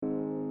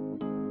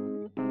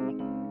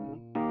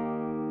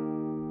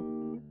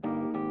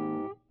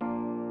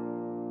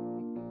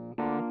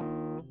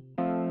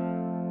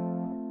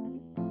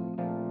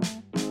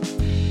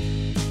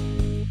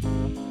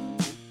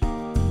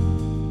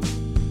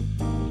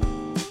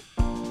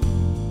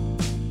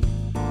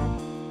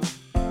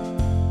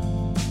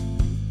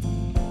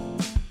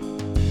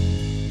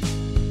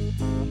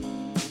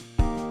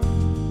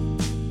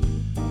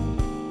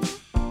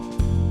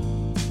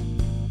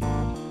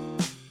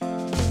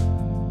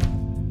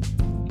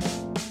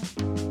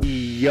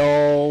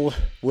Y'all,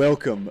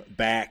 welcome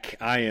back.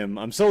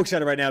 I'm so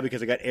excited right now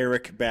because I got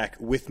Eric back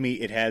with me.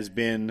 It has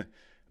been,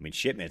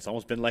 shit, man, it's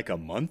almost been like a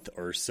month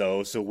or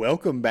so. So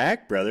welcome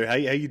back, brother. How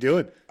you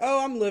doing?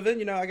 Oh, I'm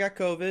living. I got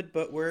COVID,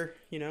 but we're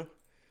doing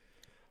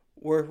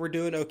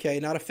okay.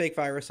 Not a fake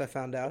virus, I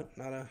found out.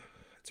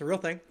 It's a real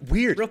thing.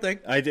 Weird. Real thing.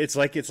 It's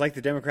like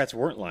the Democrats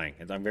weren't lying.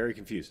 I'm very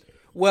confused.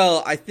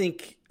 Well, I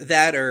think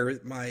that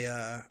or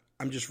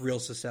I'm just real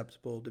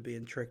susceptible to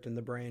being tricked in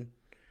the brain.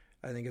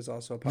 I think is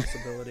also a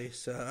possibility.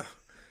 So,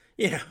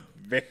 yeah.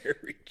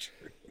 Very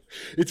true.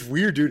 It's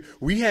weird, dude.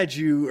 We had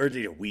you, or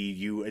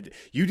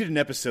you did an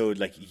episode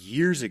like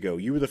years ago.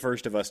 You were the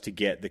first of us to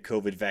get the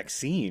COVID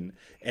vaccine,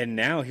 and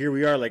now here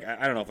we are. Like,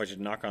 I don't know if I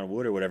should knock on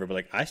wood or whatever, but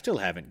like, I still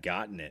haven't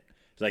gotten it.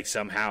 Like,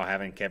 somehow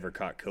haven't ever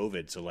caught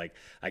COVID. So, like,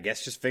 I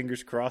guess just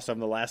fingers crossed I'm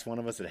the last one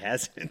of us that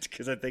hasn't,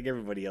 because I think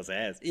everybody else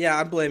has. Yeah,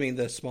 I'm blaming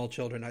the small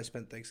children I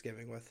spent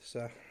Thanksgiving with.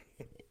 So,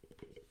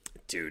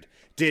 dude,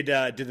 did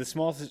the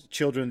small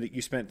children that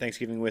you spent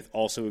Thanksgiving with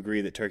also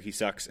agree that turkey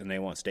sucks and they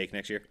want steak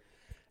next year?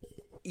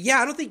 Yeah,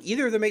 I don't think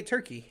either of them ate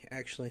turkey,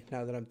 actually,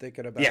 now that I'm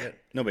thinking about it.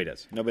 Nobody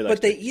does. Nobody likes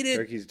But they turkey. eat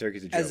it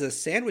turkey's a joke. as a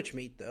sandwich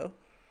meat, though.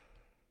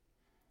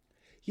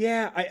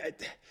 Yeah,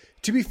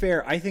 to be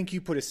fair, I think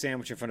you put a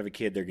sandwich in front of a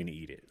kid, they're going to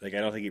eat it. Like, I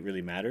don't think it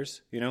really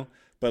matters,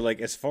 But,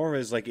 like, as far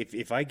as, like,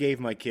 if I gave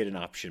my kid an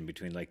option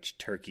between, like,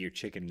 turkey or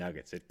chicken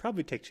nuggets, it'd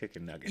probably take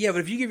chicken nuggets. Yeah,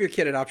 but if you give your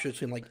kid an option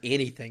between, like,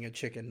 anything and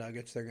chicken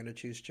nuggets, they're going to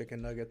choose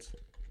chicken nuggets.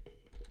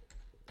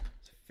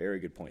 That's a very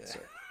good point,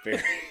 sir.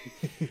 Very,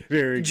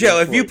 very Joe,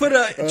 good if you point.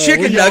 put a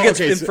chicken nuggets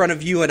in front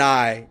of you and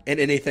I and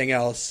anything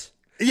else,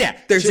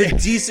 there's a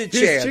decent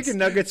chance. Chicken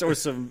nuggets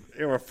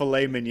or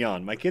filet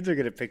mignon. My kids are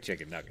going to pick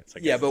chicken nuggets.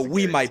 Yeah, but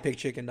we might pick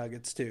chicken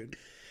nuggets too.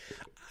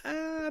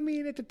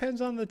 It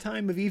depends on the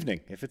time of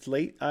evening. If it's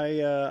late,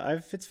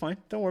 it's fine.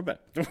 Don't worry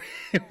about it.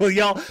 Well,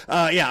 y'all,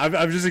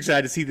 I'm just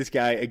excited to see this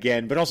guy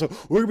again. But also,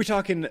 we're going to be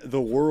talking the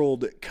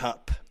World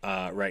Cup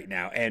right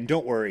now. And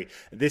don't worry,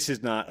 this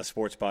is not a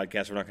sports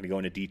podcast. We're not going to go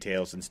into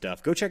details and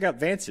stuff. Go check out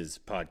Vance's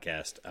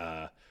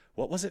podcast.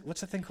 What was it?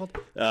 What's that thing called?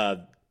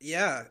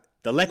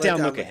 The Letdown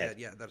Look Ahead.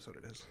 Yeah, that's what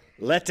it is.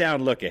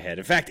 Letdown Look Ahead.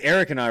 In fact,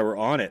 Eric and I were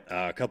on it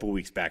a couple of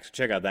weeks back, so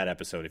check out that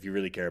episode if you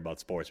really care about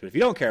sports. But if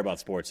you don't care about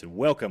sports, then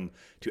welcome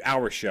to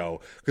our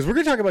show, because we're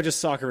going to talk about just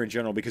soccer in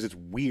general, because it's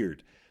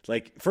weird.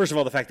 Like, first of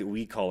all, the fact that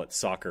we call it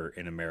soccer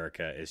in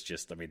America is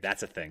just,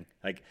 that's a thing.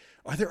 Like,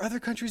 are there other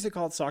countries that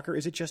call it soccer?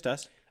 Is it just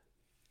us?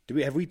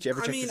 Have we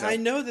ever checked this out? I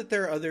know that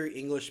there are other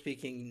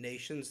English-speaking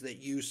nations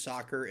that use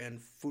soccer and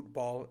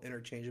football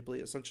interchangeably,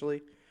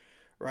 essentially.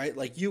 Right?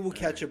 Like, you will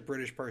catch a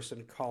British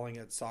person calling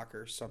it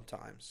soccer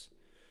sometimes,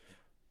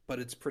 but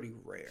it's pretty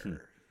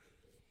rare.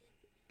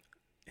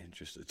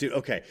 Interesting. Dude,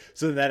 okay.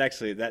 So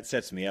that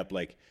sets me up.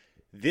 Like,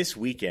 this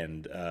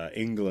weekend,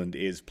 England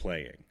is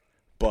playing,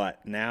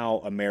 but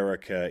now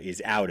America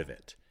is out of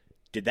it.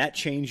 Did that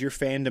change your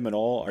fandom at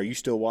all? Are you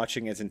still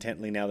watching as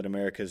intently now that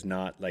America's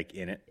not, like,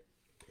 in it?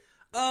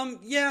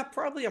 Yeah,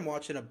 probably I'm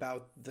watching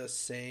about the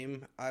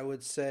same, I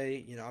would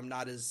say. I'm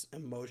not as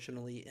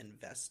emotionally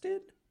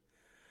invested.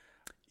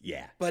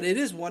 Yeah. But it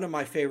is one of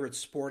my favorite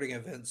sporting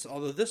events,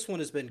 although this one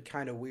has been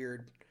kind of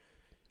weird.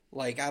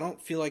 Like, I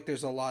don't feel like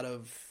there's a lot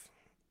of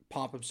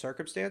pomp and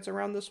circumstance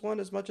around this one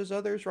as much as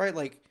others, right?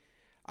 Like,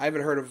 I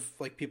haven't heard of,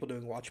 like, people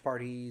doing watch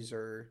parties,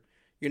 or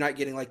you're not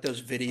getting, like,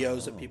 those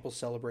videos of people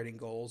celebrating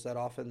goals that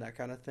often, that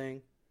kind of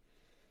thing.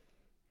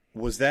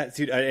 Was that,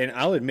 dude, and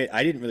I'll admit,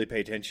 I didn't really pay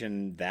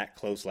attention that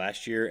close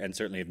last year, and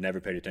certainly have never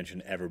paid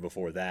attention ever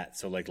before that.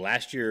 So, like,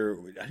 last year,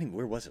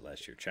 where was it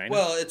last year? China?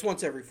 Well, it's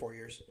once every 4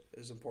 years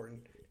is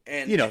important.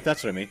 And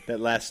that's what I mean. That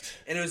last...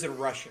 And it was in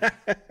Russia.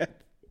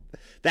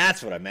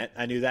 That's what I meant.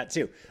 I knew that,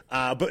 too.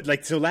 But,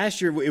 like, so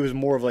last year, it was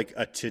more of, like,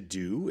 a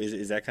to-do?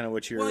 Is that kind of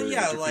what you're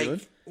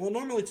feeling?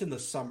 Normally it's in the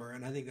summer,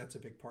 and I think that's a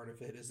big part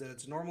of it, is that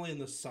it's normally in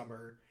the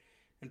summer,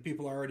 and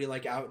people are already,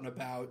 like, out and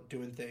about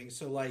doing things.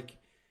 So, like,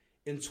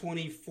 in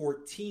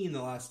 2014,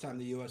 the last time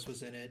the U.S.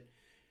 was in it,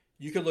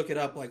 you could look it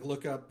up, like,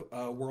 look up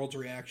world's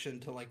reaction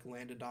to, like,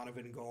 Landon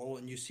Donovan goal,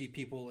 and you see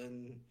people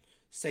in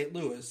St.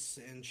 Louis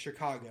and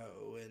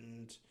Chicago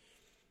and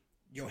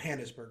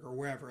Johannesburg or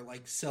wherever,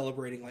 like,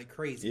 celebrating like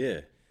crazy. Yeah.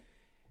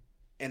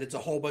 And it's a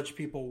whole bunch of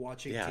people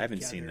watching. Yeah, I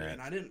haven't seen that.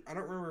 And I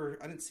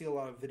didn't see a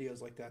lot of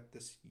videos like that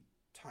this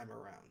time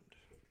around.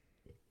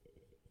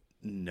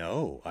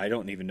 No, I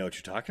don't even know what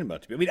you're talking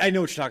about. I know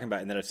what you're talking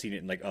about, and then I've seen it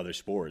in, like, other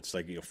sports,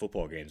 like,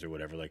 football games or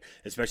whatever. Like,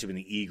 especially when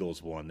the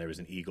Eagles won, there was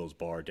an Eagles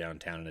bar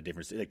downtown in a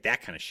different city, like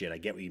that kind of shit. I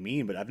get what you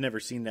mean, but I've never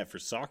seen that for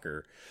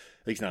soccer,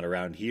 at least not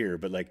around here.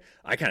 But, like,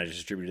 I kind of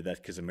just attributed that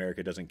because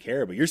America doesn't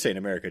care. But you're saying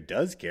America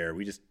does care.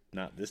 We just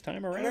not this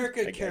time around.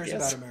 America cares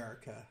about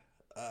America.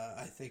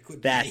 I think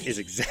is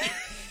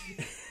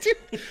exactly.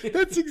 Dude,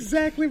 that's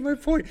exactly my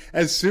point.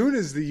 As soon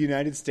as the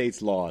United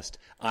States lost,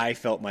 I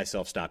felt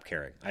myself stop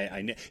caring.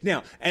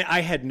 Now,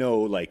 I had no,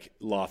 like,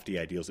 lofty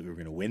ideals that we were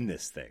going to win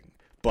this thing,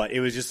 but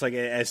it was just like,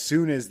 as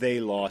soon as they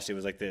lost, it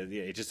was like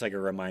it's just like a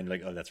reminder,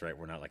 like, oh, that's right,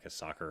 we're not like a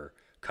soccer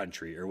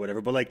country or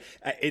whatever. But, like,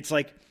 it's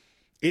like,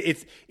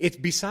 It's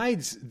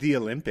besides the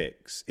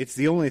Olympics, it's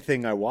the only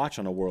thing I watch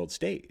on a world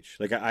stage.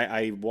 Like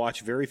I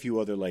watch very few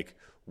other like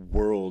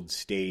world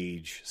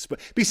stage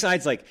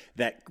besides like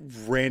that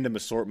random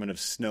assortment of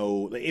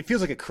snow. It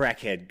feels like a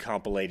crackhead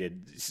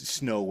compilated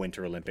snow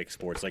winter Olympic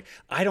sports. Like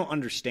I don't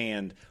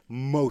understand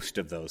most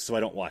of those, so I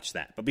don't watch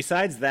that. But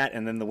besides that,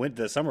 and then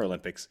the Summer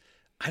Olympics,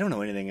 I don't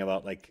know anything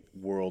about like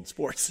world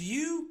sports. Do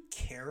you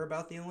care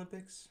about the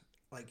Olympics?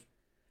 Like,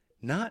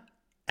 not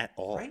at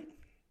all. Right?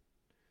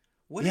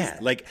 What is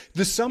that? Like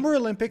the Summer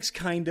Olympics,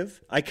 kind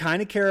of. I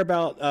kind of care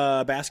about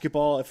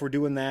basketball if we're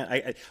doing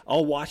that.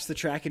 I'll watch the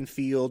track and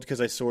field because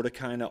I sort of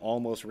kind of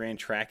almost ran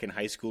track in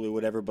high school or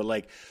whatever. But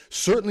like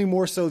certainly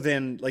more so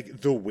than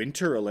like the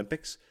Winter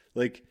Olympics.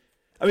 Like,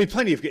 I mean,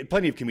 plenty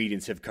of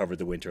comedians have covered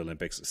the Winter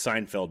Olympics.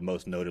 Seinfeld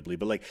most notably,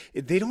 but like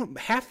they don't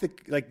half the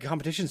like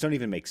competitions don't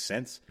even make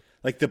sense.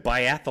 Like the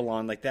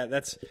biathlon,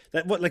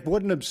 like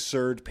what an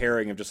absurd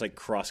pairing of just like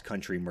cross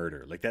country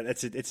murder. Like that,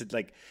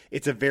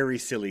 it's a very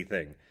silly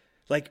thing.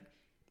 Like,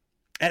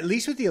 at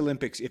least with the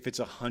Olympics, if it's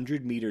a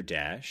 100-meter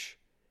dash,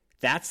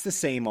 that's the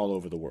same all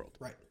over the world.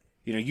 Right.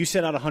 You know, you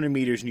set out 100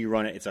 meters and you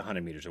run it, it's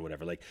 100 meters or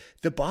whatever. Like,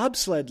 the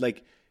bobsled,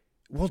 like,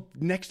 well,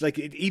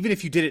 even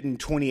if you did it in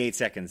 28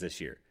 seconds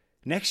this year,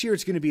 next year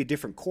it's going to be a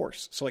different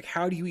course. So, like,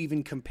 how do you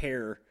even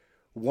compare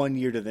one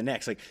year to the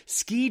next? Like,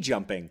 ski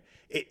jumping,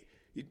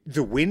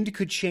 the wind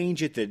could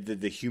change it.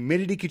 The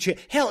humidity could change.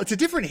 Hell, it's a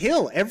different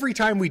hill every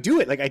time we do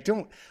it. Like I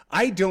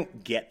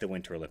don't get the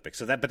Winter Olympics.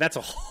 But that's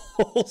a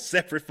whole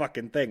separate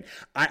fucking thing.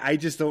 I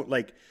just don't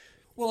like.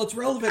 Well, it's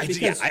relevant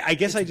because I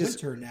guess it's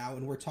winter now,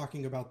 and we're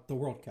talking about the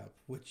World Cup,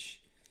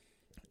 which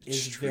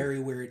is very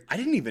weird. I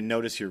didn't even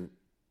notice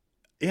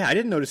I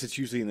didn't notice it's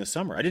usually in the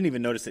summer. I didn't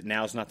even notice that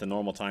now is not the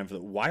normal time for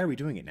Why are we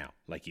doing it now?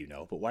 Like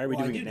but why are we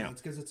doing it now?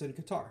 It's because it's in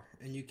Qatar,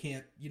 and you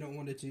don't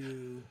want to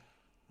do.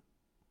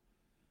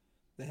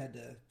 They had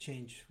to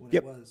change when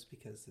it was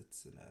because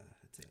it's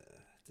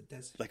a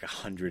desert. Like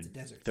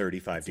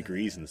 135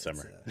 degrees in the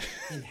summer. It's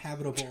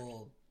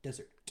inhabitable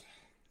desert.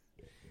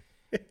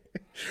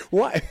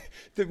 Why?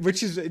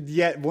 Which is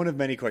yet one of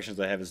many questions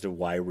I have as to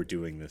why we're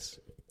doing this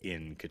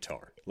in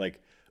Qatar.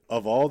 Like,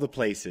 of all the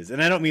places,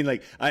 and I don't mean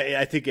like,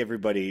 I think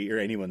everybody or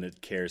anyone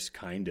that cares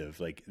kind of,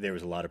 like, there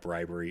was a lot of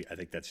bribery. I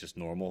think that's just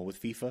normal with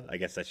FIFA. I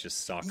guess that's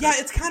just soccer. Yeah,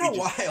 it's kind of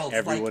wild.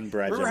 Everyone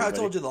bribes remember how everybody. I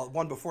told you the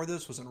one before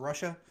this was in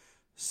Russia?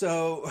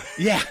 So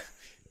yeah,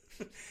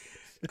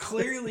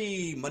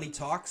 clearly money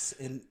talks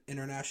in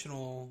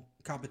international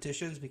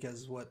competitions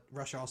because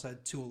Russia also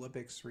had 2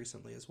 Olympics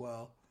recently as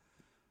well.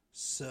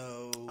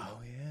 So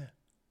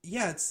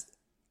yeah,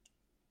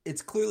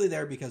 it's clearly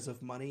there because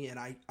of money, and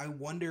I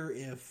wonder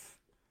if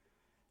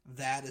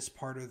that is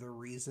part of the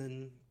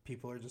reason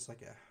people are just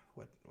like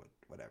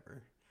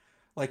whatever,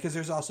 like because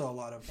there's also a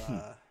lot of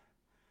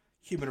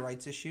human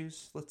rights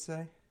issues. Let's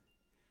say,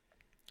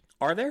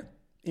 are there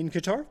in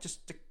Qatar?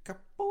 Just a couple.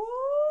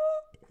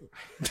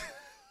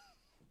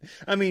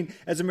 I mean,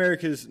 as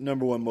America's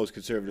 #1 most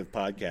conservative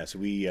podcast,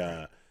 we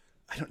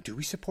do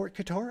we support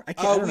Qatar? I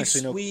don't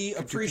actually know. We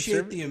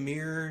appreciate the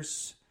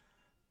Emir's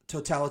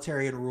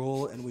totalitarian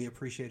rule, and we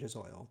appreciate his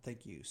oil.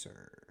 Thank you,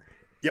 sir.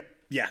 Yep.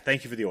 Yeah.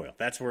 Thank you for the oil.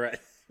 That's where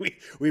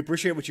we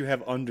appreciate what you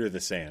have under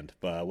the sand.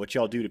 But what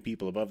y'all do to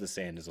people above the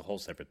sand is a whole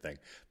separate thing.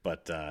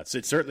 But so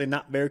it's certainly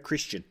not very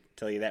Christian. I'll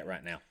tell you that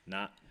right now.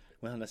 Not.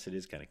 Well, unless it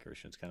is kind of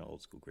Christian. It's kind of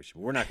old school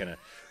Christian. But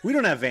we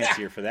don't have Vance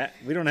here for that.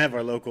 We don't have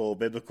our local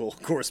biblical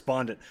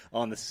correspondent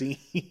on the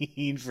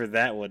scene for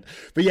that one.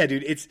 But yeah,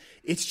 dude,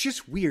 it's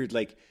just weird.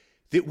 Like,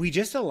 that we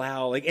just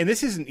allow, like, and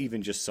this isn't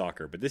even just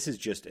soccer, but this is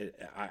just,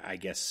 I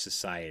guess,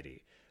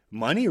 society.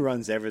 Money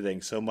runs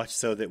everything so much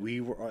so that we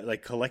were,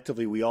 like,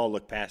 collectively, we all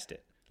look past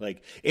it.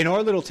 Like, in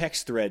our little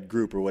text thread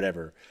group or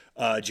whatever,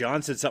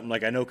 John said something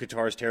like, I know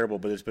Qatar's terrible,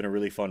 but it's been a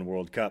really fun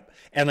World Cup.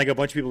 And, like, a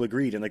bunch of people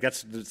agreed. And, like,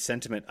 that's the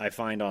sentiment I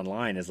find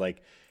online is,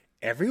 like,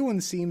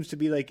 everyone seems to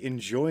be, like,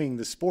 enjoying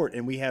the sport.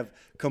 And we have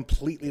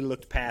completely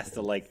looked past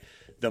the, like,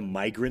 the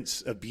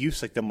migrants'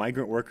 abuse, like the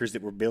migrant workers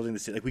that were building the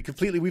city. Like,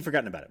 we've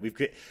forgotten about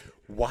it.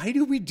 Why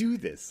do we do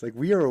this? Like,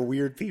 we are a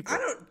weird people.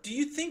 Do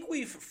you think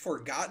we've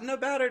forgotten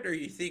about it, or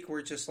you think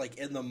we're just, like,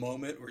 in the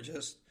moment, we're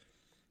just,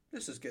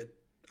 this is good.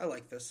 I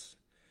like this.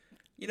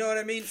 You know what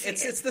I mean?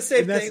 It's the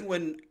same thing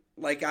when,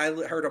 like, I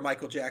heard a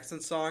Michael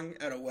Jackson song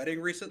at a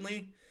wedding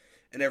recently,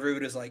 and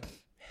everybody was like,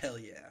 hell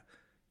yeah.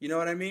 You know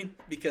what I mean?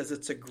 Because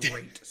it's a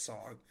great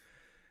song.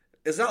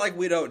 It's not like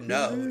we don't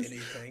know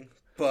anything,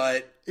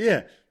 but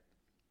yeah,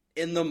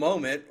 in the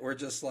moment, we're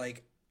just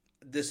like,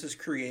 this is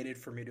created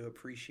for me to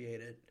appreciate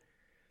it.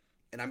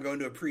 And I'm going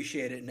to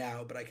appreciate it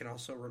now, but I can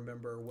also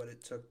remember what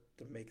it took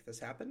to make this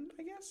happen,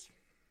 I guess.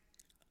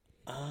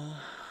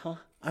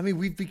 I mean,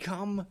 we've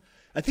become...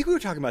 I think we were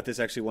talking about this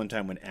actually one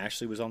time when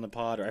Ashley was on the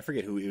pod, or I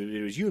forget who.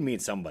 It was you and me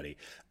and somebody.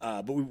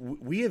 But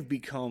we have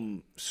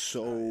become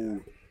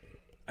so...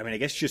 I mean, I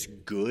guess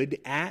just good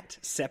at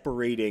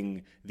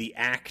separating the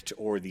act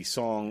or the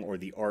song or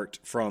the art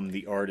from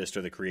the artist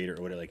or the creator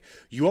or whatever. Like,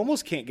 you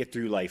almost can't get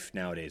through life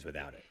nowadays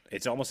without it.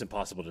 It's almost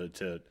impossible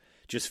to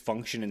just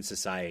function in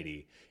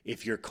society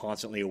if you're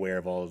constantly aware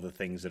of all of the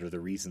things that are the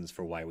reasons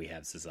for why we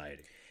have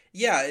society.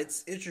 Yeah,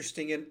 it's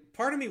interesting. And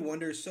part of me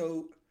wonders,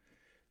 so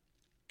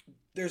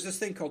there's this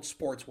thing called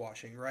sports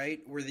washing,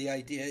 right? Where the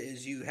idea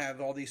is you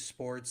have all these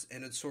sports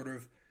and it sort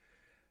of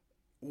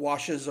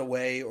washes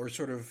away or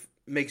sort of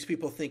makes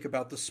people think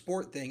about the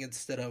sport thing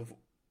instead of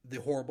the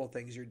horrible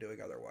things you're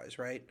doing otherwise,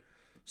 right?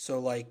 So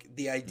like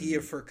the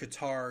idea for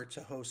Qatar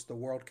to host the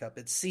World Cup,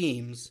 it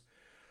seems,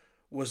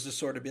 was to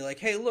sort of be like,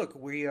 hey, look,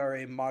 we are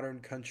a modern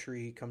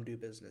country. Come do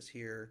business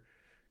here.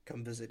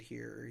 Come visit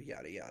here,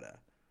 yada, yada.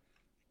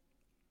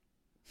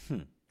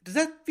 Does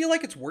that feel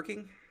like it's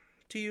working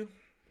to you?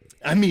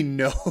 I mean,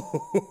 no.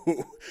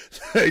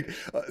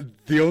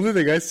 The only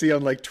thing I see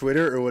on like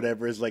Twitter or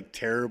whatever is like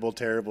terrible,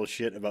 terrible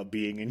shit about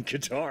being in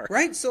Qatar.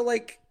 Right? So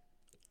like,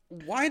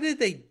 why did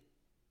they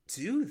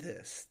do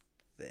this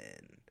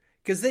then?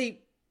 Because they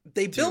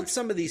built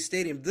some of these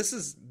stadiums. This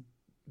is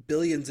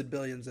billions and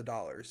billions of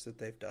dollars that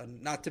they've done.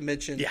 Not to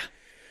mention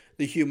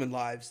the human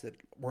lives that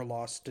were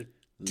lost to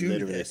do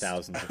literally this.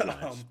 thousands of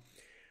lives.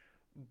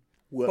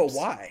 But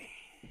why?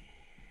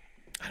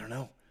 I don't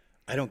know.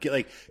 I don't get,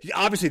 like,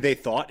 obviously they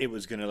thought it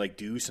was going to like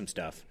do some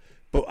stuff,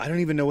 but I don't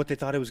even know what they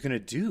thought it was going to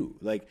do.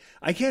 Like,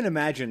 I can't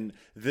imagine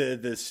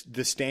the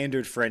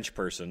standard French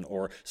person,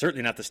 or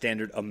certainly not the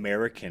standard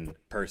American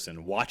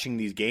person, watching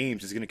these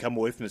games is going to come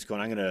away from this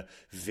going, I'm going to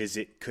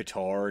visit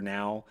Qatar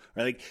now.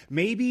 Or like,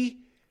 maybe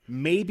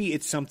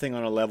it's something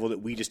on a level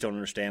that we just don't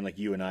understand, like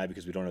you and I,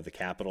 because we don't have the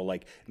capital.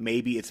 Like,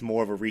 maybe it's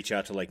more of a reach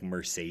out to like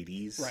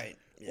Mercedes. Right.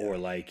 Yeah.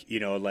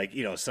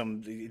 Or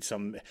some.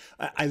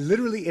 I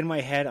literally in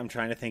my head I'm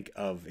trying to think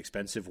of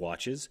expensive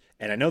watches,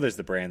 and I know there's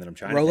the brand that I'm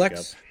trying to think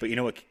of. But you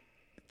know what?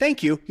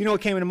 Thank you. You know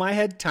what came into my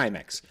head?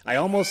 Timex. I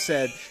almost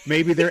said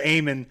maybe they're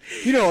aiming.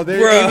 They're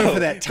aiming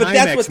for that Timex but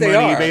that's what they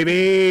money, are.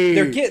 baby.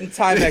 They're getting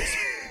Timex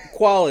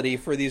quality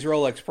for these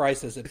Rolex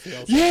prices. It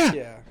feels.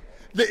 Yeah.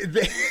 Like.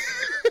 Yeah.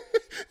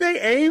 They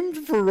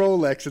aimed for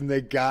Rolex and they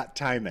got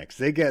Timex.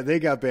 They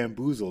got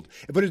bamboozled.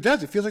 But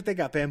it feels like they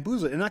got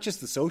bamboozled, and not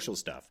just the social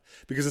stuff,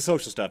 because the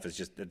social stuff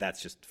is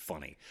that's just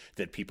funny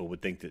that people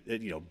would think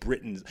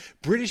that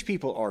British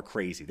people are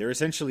crazy. They're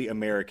essentially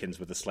Americans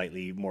with a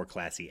slightly more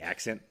classy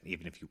accent,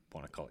 even if you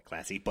want to call it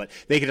classy. But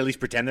they can at least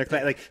pretend they're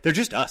classy. Like, they're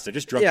just us. They're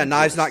just drunk. Yeah,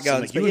 knives not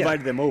guns. Like, you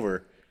invited them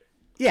over.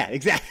 Yeah,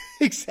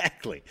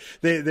 exactly.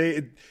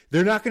 They're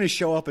not going to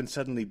show up and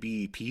suddenly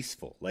be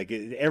peaceful. Like,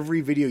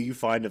 every video you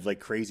find of like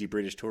crazy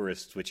British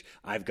tourists, which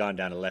I've gone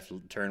down a left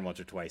turn once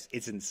or twice,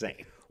 it's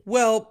insane.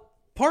 Well,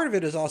 part of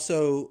it is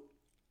also,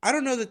 I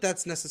don't know that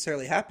that's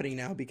necessarily happening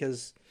now,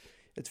 because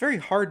it's very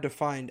hard to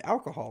find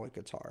alcohol in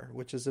Qatar,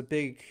 which is a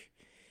big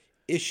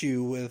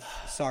issue with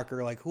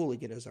soccer, like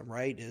hooliganism,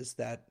 right? Is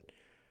that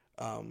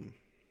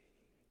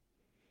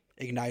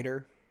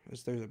igniter?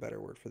 There's a better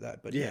word for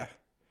that, but yeah.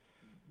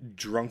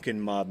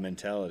 Drunken mob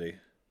mentality.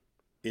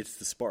 It's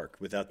the spark.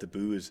 Without the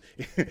booze,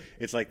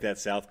 it's like that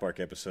South Park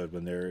episode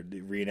when they're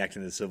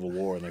reenacting the Civil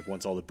War, and like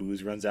once all the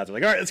booze runs out, they're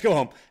like, all right, let's go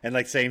home. And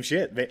like, same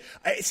shit.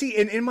 See,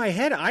 in my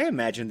head, I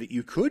imagine that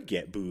you could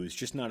get booze,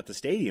 just not at the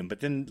stadium. But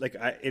then, like,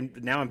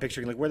 now I'm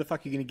picturing, like, where the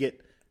fuck are you going to get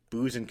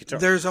booze in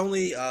Qatar? There's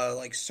only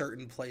like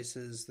certain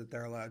places that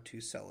they're allowed to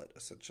sell it,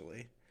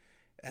 essentially,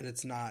 and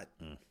it's not.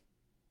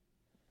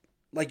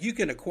 Like, you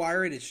can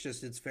acquire it,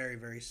 it's very,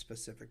 very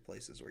specific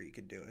places where you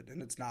can do it,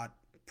 and it's not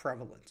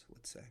prevalent,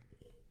 let's say.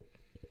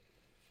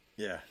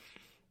 Yeah,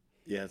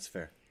 that's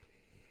fair.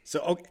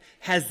 So, okay,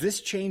 has this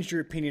changed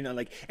your opinion on,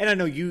 like, and I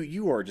know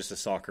you are just a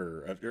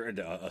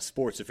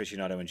sports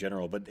aficionado in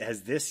general, but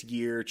has this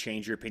year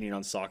changed your opinion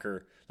on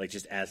soccer, like,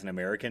 just as an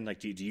American?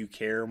 Like, do you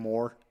care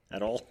more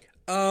at all?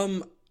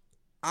 No,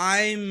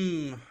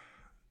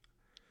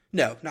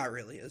 not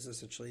really, is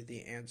essentially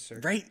the answer.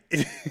 Right?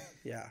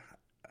 Yeah.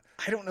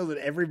 I don't know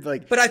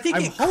that but I think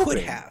it could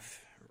have,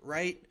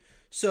 right?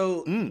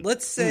 So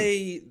let's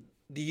say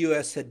the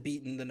U.S. had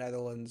beaten the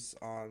Netherlands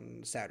on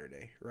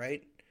Saturday,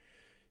 right?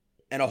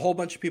 And a whole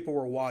bunch of people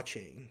were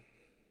watching,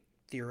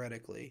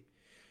 theoretically.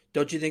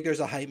 Don't you think there's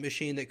a hype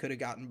machine that could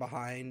have gotten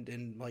behind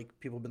and like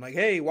people have been like,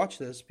 hey, watch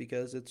this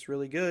because it's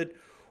really good?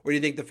 Or do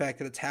you think the fact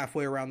that it's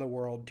halfway around the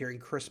world during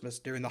Christmas,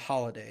 during the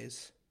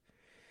holidays,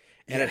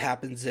 and it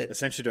happens at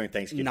essentially during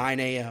Thanksgiving 9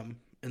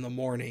 a.m. in the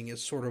morning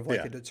is sort of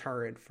like a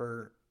deterrent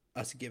for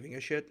us giving a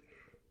shit?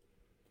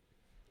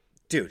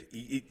 Dude,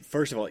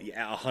 first of all,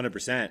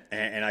 100%,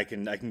 and I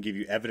can give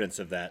you evidence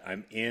of that.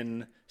 I'm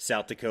in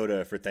South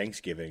Dakota for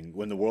Thanksgiving.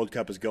 When the World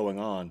Cup is going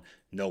on,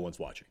 no one's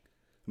watching.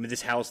 I mean,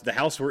 the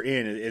house we're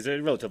in is a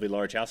relatively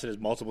large house. It has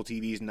multiple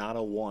TVs. Not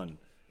a one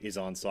is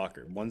on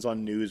soccer. One's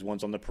on news,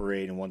 one's on the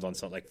parade, and one's on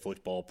something like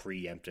football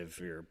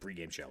preemptive or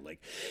pregame show.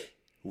 Like,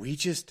 we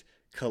just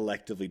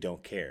collectively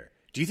don't care.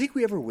 Do you think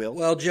we ever will?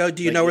 Well, Joe,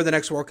 do you know where the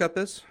next World Cup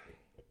is?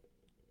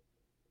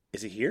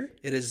 Is it here?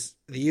 It is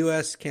the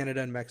U.S., Canada,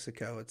 and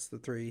Mexico. It's the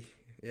three,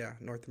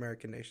 North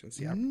American nations.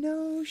 Yeah.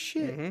 No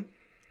shit. Mm-hmm.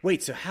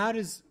 Wait, so how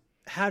does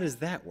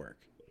that work?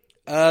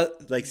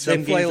 Like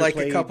they play like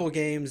a couple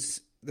games.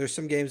 There's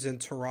some games in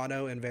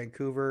Toronto and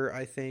Vancouver,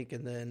 I think,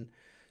 and then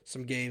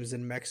some games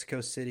in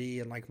Mexico City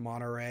and like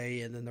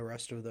Monterrey, and then the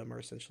rest of them are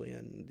essentially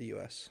in the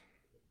U.S.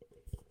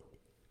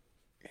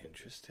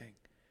 Interesting.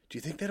 Do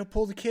you think that'll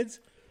pull the kids?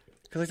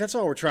 Because like that's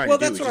all we're trying Well,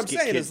 to do. that's is what just I'm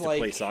get saying kids is, to like,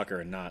 play soccer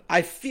and not.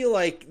 I feel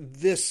like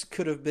this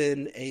could have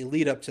been a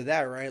lead up to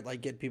that, right?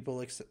 Like get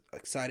people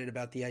excited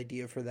about the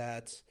idea for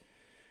that.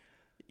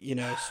 You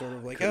know, sort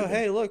of like, Could've oh, been.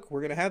 hey, look,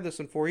 we're going to have this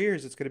in 4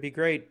 years. It's going to be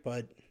great.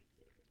 But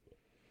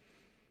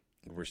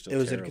We're still. it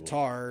was terrible. in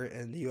Qatar,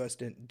 and the U.S.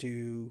 didn't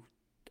do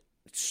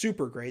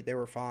super great. They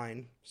were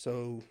fine.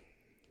 So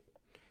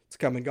it's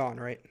come and gone,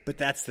 right? But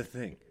that's the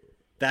thing.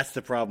 That's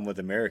the problem with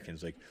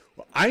Americans. Like,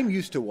 well, I'm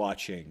used to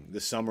watching the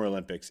Summer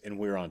Olympics, and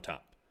we're on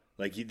top.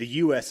 Like, the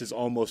U.S. is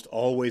almost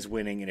always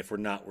winning, and if we're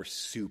not, we're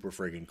super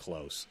friggin'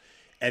 close.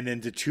 And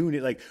then to tune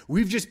it, like,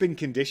 we've just been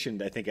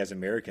conditioned, I think, as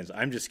Americans.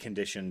 I'm just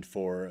conditioned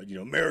for,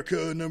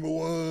 America, number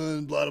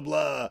one, blah, blah,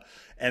 blah.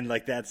 And,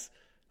 like, that's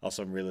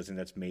also, I'm realizing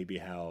that's maybe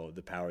how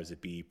the powers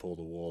that be pull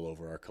the wool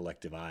over our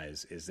collective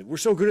eyes, is that we're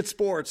so good at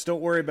sports.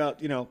 Don't worry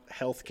about,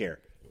 health care.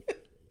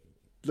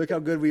 Look how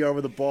good we are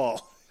with the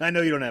ball. I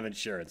know you don't have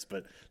insurance,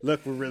 but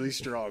look, we're really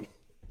strong.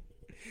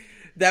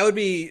 That would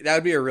be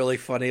a really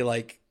funny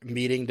like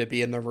meeting to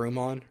be in the room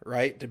on,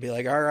 right? To be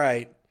like, all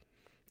right,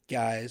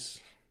 guys,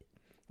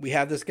 we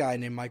have this guy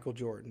named Michael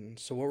Jordan.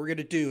 So what we're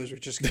gonna do is we're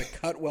just gonna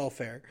cut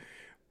welfare,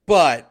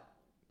 but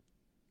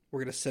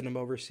we're gonna send him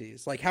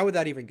overseas. Like, how would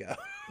that even go?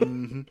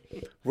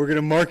 We're going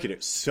to market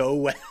it so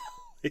well.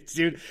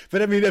 Dude,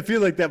 but I mean, I feel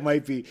like that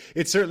might be,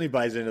 it certainly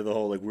buys into the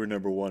whole, like, we're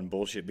number one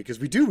bullshit, because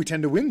we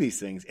tend to win these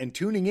things, and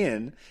tuning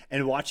in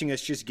and watching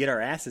us just get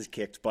our asses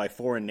kicked by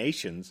foreign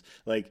nations,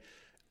 like,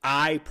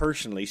 I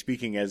personally,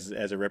 speaking as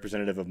a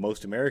representative of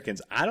most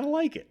Americans, I don't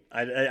like it.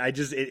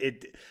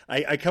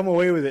 I come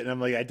away with it and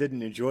I'm like, I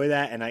didn't enjoy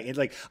that. And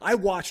I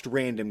watched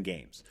random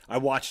games. I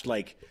watched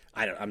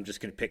I'm just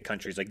going to pick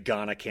countries like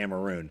Ghana,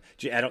 Cameroon.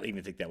 I don't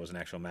even think that was an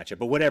actual matchup,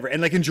 but whatever.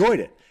 And enjoyed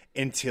it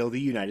until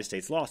the United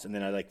States lost. And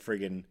then I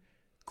friggin'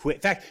 quit.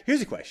 In fact,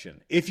 here's a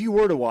question. If you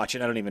were to watch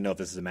it, I don't even know if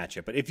this is a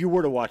matchup, but if you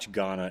were to watch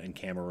Ghana and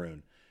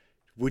Cameroon,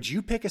 would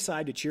you pick a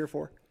side to cheer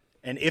for?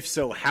 And if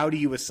so, how do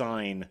you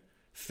assign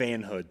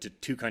fanhood to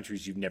two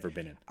countries you've never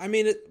been in? I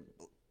mean,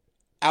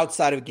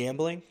 outside of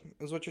gambling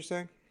is what you're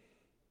saying?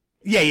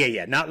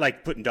 Yeah. Not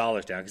like putting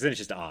dollars down, because then it's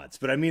just odds.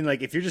 But I mean,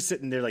 like, if you're just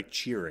sitting there like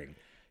cheering,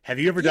 have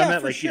you ever done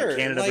that? For Like, sure.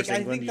 Canada versus I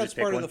England. think You that's just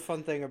pick part one? of the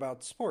fun thing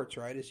about sports,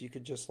 right? Is you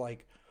could just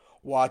like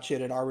watch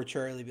it and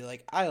arbitrarily be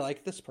like, I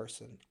like this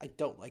person, I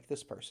don't like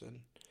this person,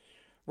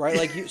 right?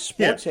 Like,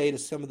 sports hate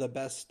is some of the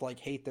best like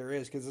hate there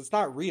is, because it's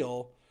not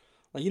real.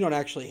 Like, you don't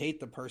actually hate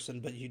the person,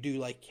 but you do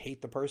like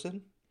hate the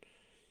person.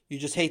 You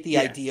just hate the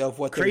idea of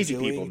what Crazy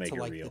they're people doing make to it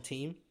like real. the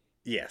team.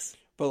 Yes.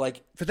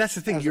 But that's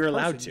the thing. as You're a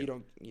allowed person, to. You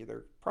don't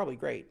either. Probably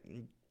great.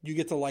 You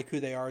get to like who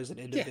they are as an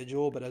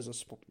individual, but as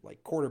a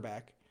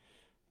quarterback,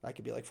 I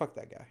could be like, fuck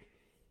that guy.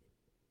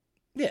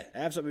 Yeah,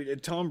 absolutely.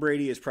 Tom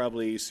Brady is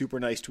probably super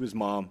nice to his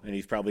mom, and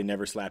he's probably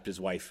never slapped his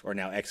wife, or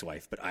now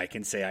ex-wife, but I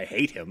can say I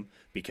hate him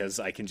because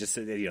I can just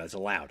say, it's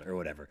allowed or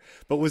whatever.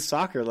 But with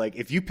soccer, like,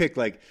 if you pick,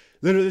 like,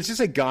 literally, it's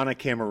just like Ghana,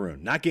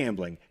 Cameroon, not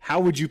gambling,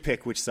 how would you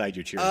pick which side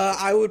you're cheering for?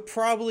 I would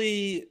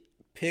probably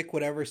pick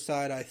whatever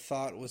side I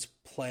thought was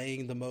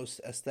playing the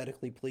most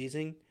aesthetically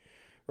pleasing,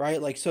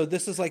 right? Like, so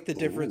this is like the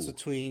difference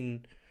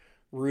between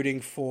rooting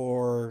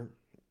for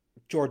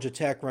Georgia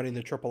Tech running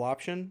the triple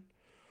option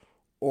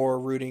or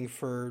rooting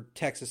for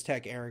Texas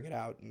Tech airing it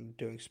out and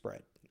doing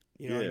spread.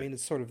 You know what I mean?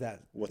 It's sort of that.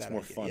 What's that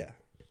more idea. fun? Yeah.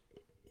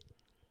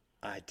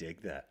 I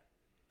dig that.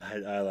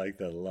 I like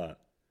that a lot.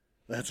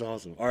 That's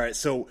awesome. All right,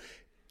 so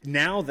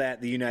now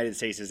that the United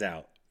States is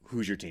out,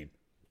 who's your team?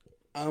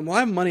 Well, I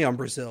have money on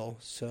Brazil,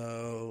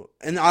 so,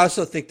 and I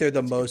also think they're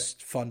the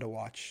most fun to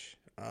watch.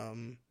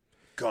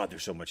 God,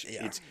 there's so much.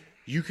 Yeah.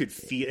 You could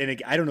feel,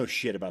 and I don't know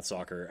shit about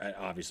soccer,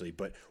 obviously,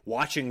 but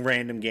watching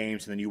random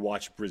games and then you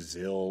watch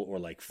Brazil or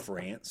like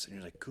France, and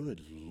you're like,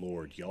 good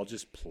Lord, y'all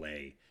just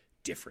play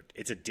different.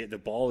 The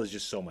ball is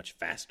just so much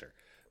faster.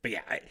 But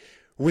yeah,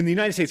 when the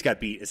United States got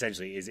beat,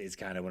 essentially, is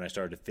kind of when I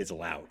started to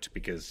fizzle out,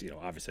 because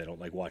obviously I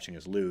don't like watching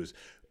us lose.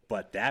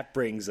 But that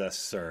brings us,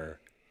 sir,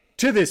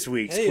 to this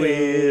week's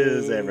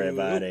quiz,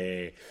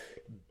 everybody.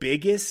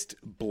 Biggest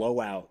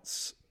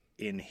blowouts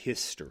in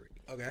history.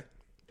 Okay.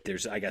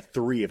 I got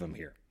 3 of them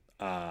here.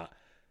 I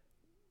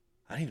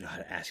don't even know how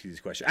to ask you this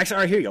question. Actually,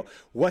 all right, here you go.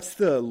 What's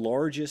the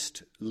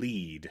largest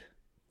lead?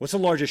 What's the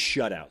largest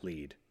shutout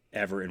lead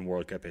ever in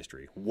World Cup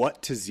history?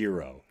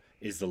 0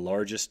 is the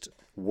largest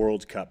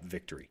World Cup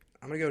victory.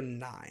 I'm going to go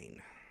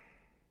 9.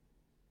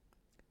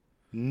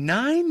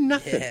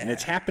 9-0. Yeah. And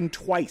it's happened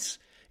twice.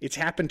 It's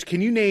happened.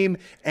 Can you name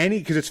any?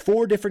 Because it's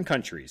 4 different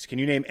countries. Can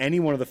you name any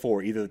one of the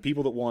 4? Either the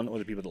people that won or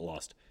the people that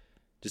lost.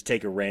 Just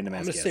take a random ass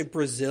I'm going guess. to say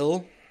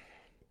Brazil.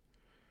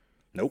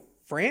 Nope.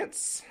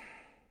 France.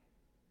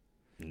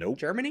 Nope.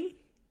 Germany.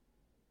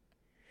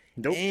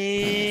 Nope.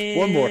 And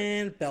One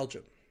more.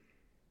 Belgium.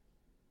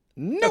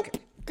 Nope. Okay.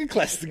 Good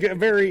class.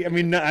 Very. I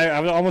mean, I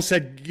almost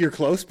said you're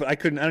close, but I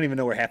couldn't. I don't even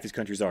know where half these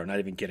countries are. Not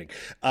even kidding.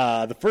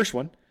 The first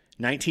one,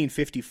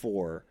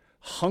 1954,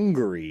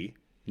 Hungary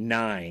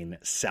 9,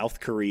 South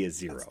Korea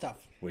 0. That's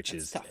tough. Which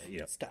That's is, tough. you know,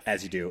 That's tough.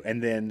 as you do.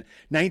 And then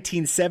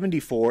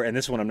 1974, and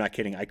this one I'm not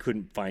kidding, I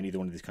couldn't find either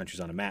one of these countries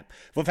on a map.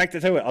 Well, in fact,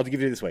 I'll tell you what, I'll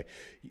give it this way.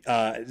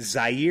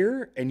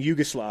 Zaire and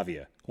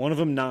Yugoslavia. One of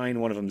them 9,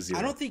 one of them 0.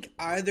 I don't think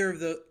either of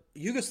the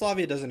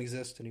Yugoslavia doesn't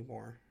exist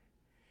anymore.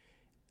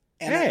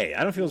 And Hey,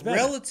 I don't feel as bad.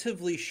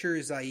 Relatively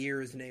sure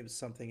Zaire is named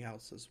something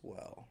else as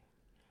well.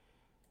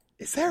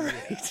 Is that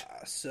right?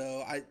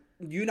 So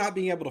you not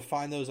being able to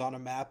find those on a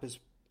map is,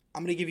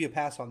 I'm going to give you a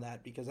pass on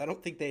that because I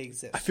don't think they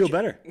exist. I feel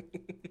better.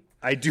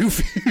 I do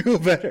feel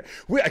better.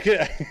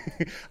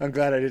 I'm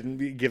glad I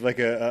didn't give like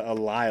a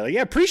lie. Like,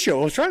 yeah,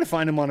 pre-show, I was trying to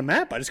find him on a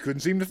map. I just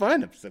couldn't seem to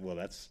find him. I said, well,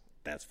 that's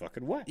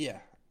fucking why. Yeah.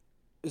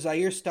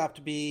 Zaire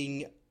stopped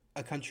being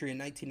a country in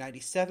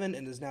 1997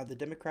 and is now the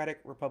Democratic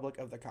Republic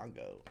of the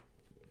Congo.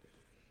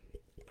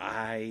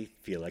 I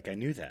feel like I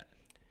knew that.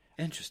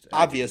 Interesting.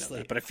 Obviously.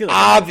 That, but I feel like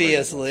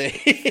Obviously.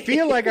 I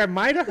feel like I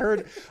might have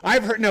heard.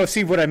 I've heard. No,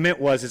 see, what I meant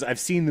was I've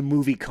seen the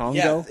movie Congo.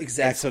 Yeah,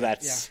 exactly. And so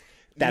that's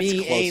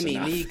me, close Amy,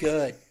 enough. me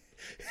good.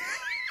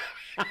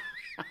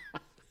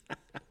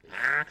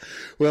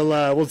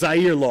 Well,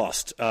 Zaire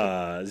lost.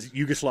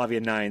 Yugoslavia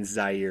 9,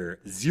 Zaire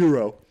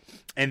 0.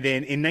 And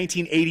then in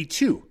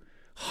 1982,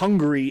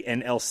 Hungary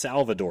and El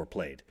Salvador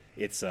played.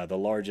 It's the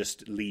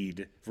largest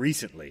lead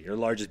recently, or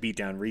largest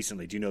beatdown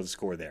recently. Do you know the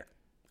score there?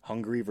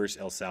 Hungary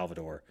versus El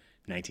Salvador,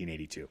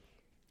 1982.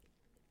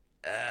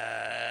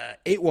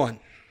 8-1.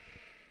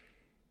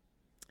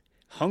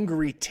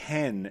 Hungary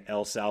 10,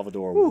 El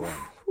Salvador 1.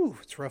 Whew,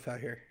 it's rough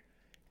out here.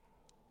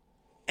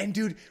 And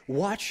dude,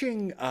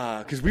 watching,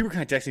 because we were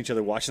kind of texting each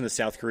other, watching the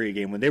South Korea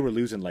game when they were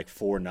losing like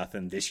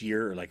 4-0 this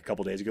year, or like a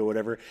couple days ago,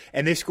 whatever,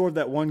 and they scored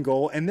that one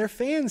goal, and their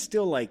fans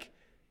still like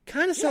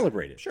kind of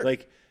celebrated, sure.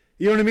 Like,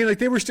 you know what I mean? Like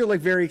they were still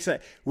like very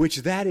excited, which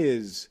that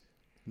is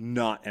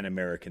not an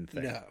American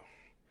thing. No.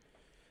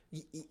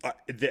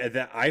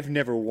 I've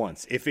never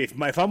once. If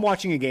I'm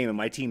watching a game and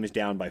my team is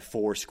down by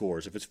 4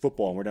 scores, if it's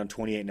football and we're down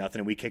 28-0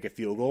 and we kick a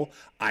field goal,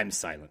 I'm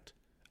silent.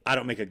 I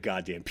don't make a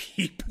goddamn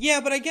peep. Yeah,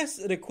 but I guess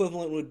an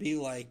equivalent would be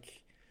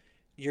like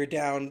you're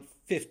down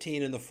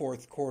 15 in the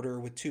fourth quarter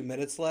with 2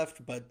 minutes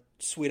left, but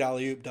sweet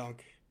alley-oop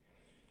dunk.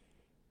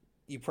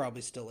 You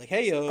probably still like,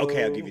 hey, yo.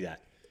 Okay, I'll give you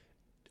that.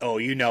 Oh,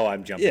 you know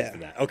I'm jumping for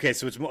that. Okay,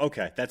 so it's more,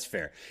 okay, that's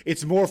fair.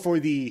 It's more for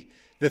the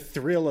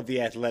thrill of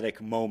the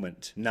athletic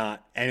moment,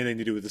 not anything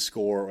to do with the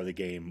score or the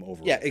game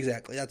overall. Yeah,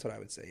 exactly. That's what I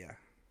would say, yeah.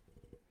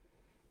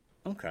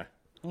 Okay,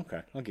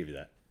 I'll give you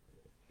that.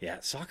 Yeah,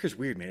 soccer's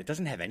weird, man. It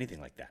doesn't have anything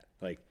like that.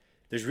 Like,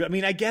 I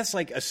mean, I guess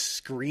like a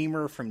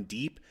screamer from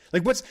deep.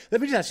 Like, let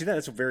me just ask you that.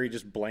 That's a very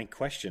just blank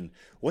question.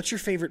 What's your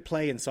favorite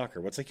play in soccer?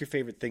 What's like your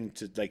favorite thing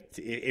to like?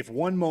 If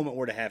one moment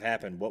were to have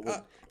happened, what would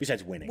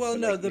besides winning? Well,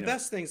 no, like, the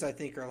best things I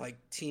think are like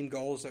team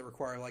goals that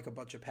require like a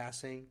bunch of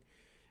passing,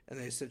 and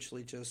they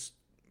essentially just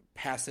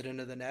pass it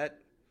into the net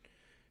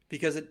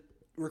because it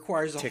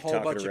requires a whole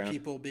bunch of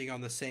people being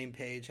on the same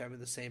page, having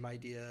the same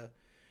idea,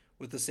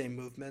 with the same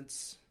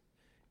movements.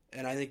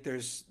 And I think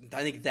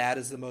that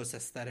is the most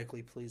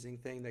aesthetically pleasing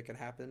thing that can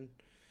happen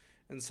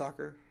in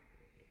soccer.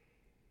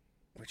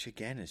 Which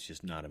again is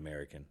just not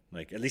American.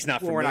 Like, at least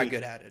not for me. We're not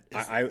good at it.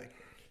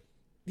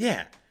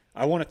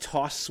 I want to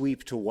toss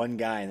sweep to one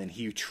guy and then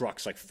he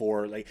trucks like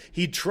 4. Like,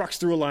 he trucks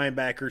through a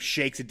linebacker,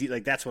 shakes a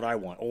like that's what I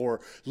want.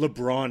 Or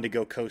LeBron to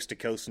go coast to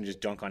coast and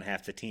just dunk on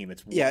half the team.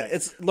 It's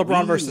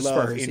LeBron versus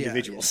Spurs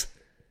individuals.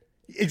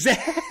 Yeah.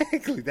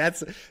 Exactly.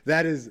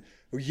 That is.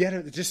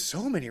 Yet, just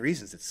so many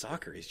reasons that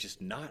soccer is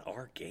just not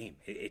our game.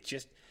 It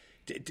just.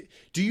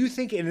 Do you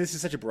think? And this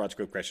is such a broad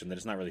scope question that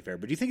it's not really fair.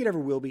 But do you think it ever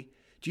will be?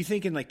 Do you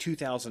think in like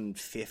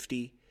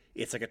 2050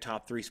 it's like a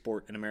top 3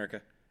 sport in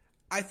America?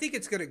 I think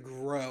it's going to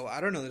grow.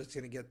 I don't know that it's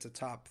going to get to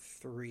top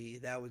 3.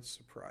 That would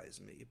surprise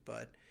me.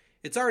 But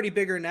it's already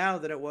bigger now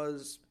than it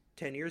was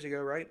 10 years ago,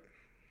 right?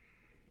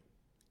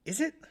 Is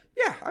it?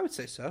 Yeah, I would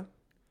say so.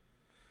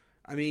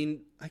 I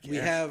mean, we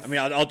have. I mean,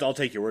 I'll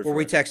take your word for it. Were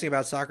we texting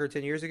about soccer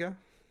 10 years ago?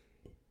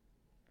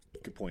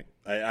 Good point.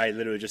 I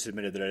literally just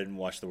admitted that I didn't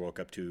watch the World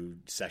Cup 2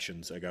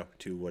 sessions ago,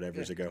 2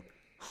 whatevers ago.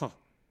 Huh.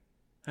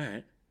 All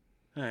right.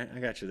 I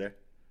got you there.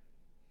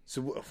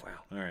 So, wow.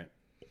 All right.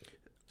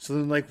 So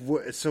then, like,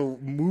 so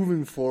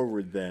moving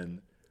forward,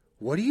 then,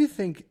 what do you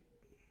think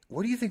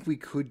we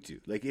could do?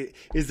 Like,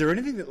 is there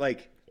anything that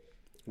like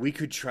we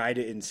could try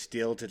to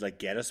instill to like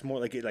get us more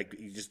like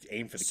you just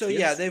aim for the so kids?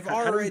 yeah, they've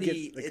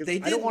already they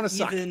didn't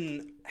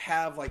even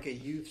have like a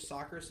youth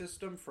soccer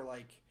system for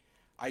like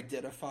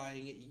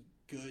identifying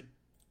good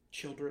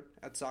children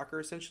at soccer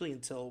essentially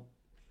until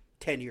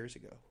 10 years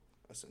ago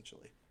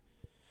essentially.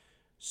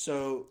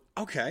 So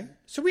okay,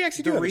 so we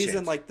actually do have a reason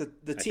chance, like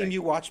the team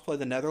you watched play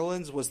the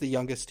Netherlands was the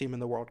youngest team in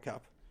the World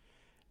Cup.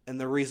 And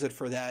the reason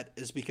for that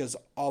is because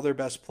all their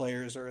best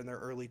players are in their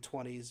early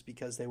 20s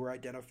because they were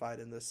identified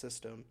in this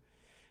system.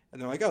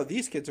 And they're like, oh,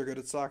 these kids are good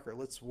at soccer.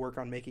 Let's work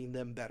on making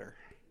them better.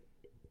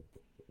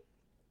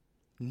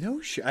 No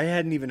shit. I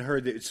hadn't even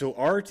heard that. So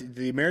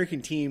the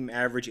American team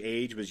average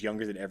age was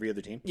younger than every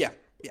other team? Yeah.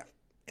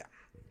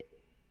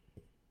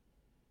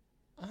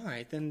 All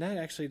right, then that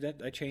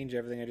I changed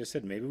everything I just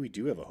said. Maybe we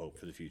do have a hope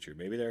for the future.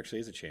 Maybe there actually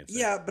is a chance.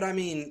 Yeah, but I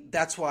mean,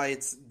 that's why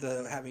it's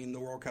having the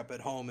World Cup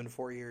at home in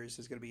 4 years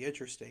is going to be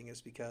interesting, is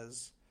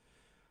because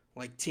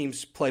like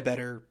teams play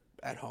better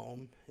at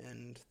home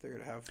and they're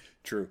going to have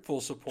full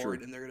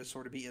support and they're going to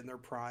sort of be in their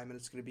prime, and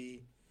it's going to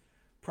be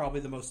probably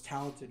the most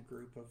talented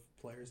group of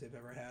players they've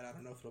ever had. I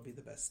don't know if it'll be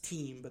the best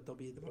team, but they'll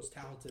be the most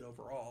talented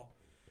overall.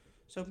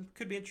 So it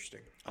could be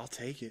interesting. I'll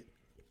take it.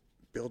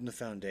 Building a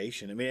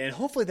foundation. I mean, and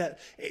hopefully that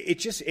it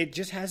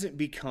just hasn't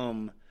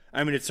become.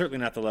 I mean, it's certainly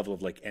not the level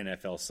of like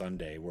NFL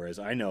Sunday. Whereas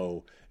I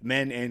know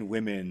men and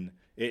women,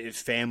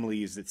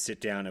 families that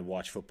sit down and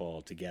watch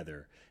football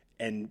together.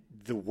 And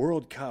the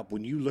World Cup,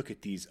 when you look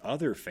at these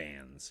other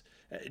fans,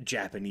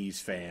 Japanese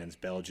fans,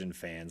 Belgian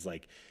fans,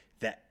 like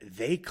that,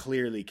 they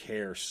clearly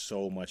care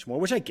so much more.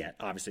 Which I get.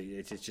 Obviously,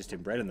 it's just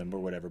inbred in them or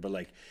whatever. But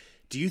like,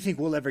 do you think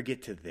we'll ever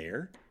get to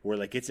there where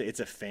like it's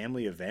a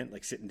family event,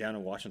 like sitting down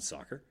and watching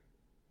soccer?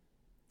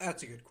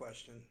 That's a good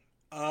question.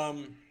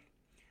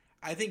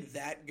 I think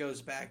that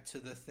goes back to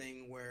the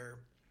thing where,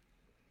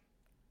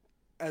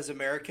 as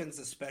Americans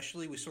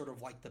especially, we sort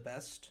of like the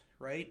best,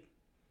 right?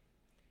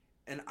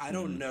 And I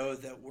don't know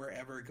that we're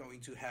ever going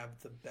to have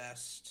the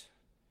best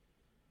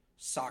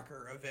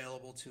soccer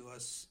available to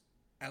us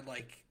at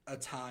like a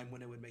time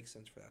when it would make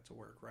sense for that to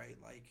work, right?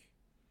 Like,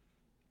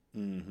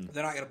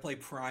 they're not going to play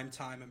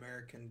primetime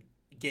American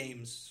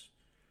games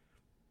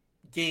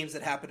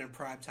that happen in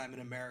primetime in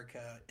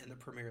America in the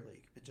Premier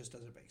League. It just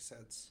doesn't make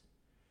sense.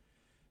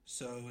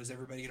 So is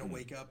everybody going to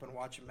wake up and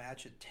watch a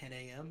match at 10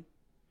 a.m.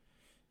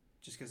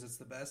 just because it's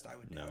the best? I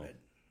would doubt it.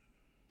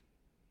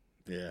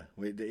 Yeah,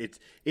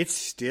 it's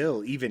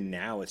still, even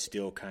now, it's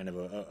still kind of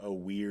a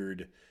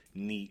weird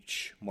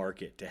niche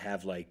market to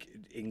have like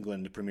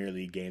England Premier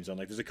League games on.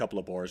 Like, there's a couple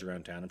of bars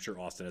around town. I'm sure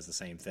Austin has the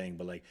same thing,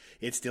 but like,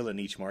 it's still a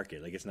niche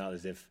market. Like, it's not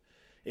as if.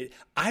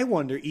 I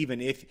wonder even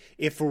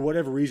if for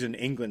whatever reason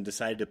England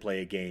decided to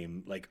play a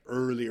game like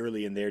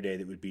early in their day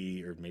that would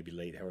be, or maybe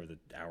late, however the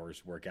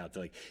hours work out, to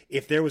like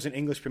if there was an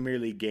English Premier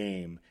League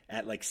game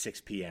at like 6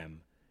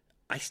 p.m.,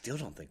 I still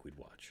don't think we'd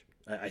watch.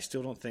 I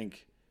still don't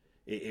think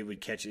it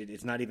would catch it.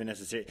 It's not even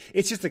necessary.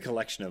 It's just a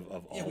collection of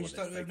all of it.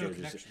 We have no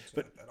connection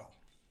to it at all.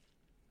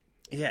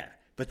 Yeah,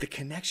 but the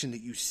connection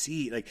that you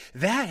see, like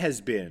that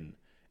has been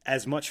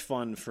as much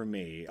fun for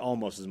me,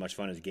 almost as much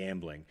fun as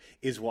gambling,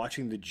 is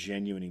watching the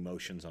genuine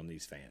emotions on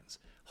these fans.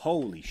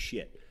 Holy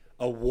shit.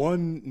 A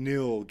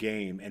 1-0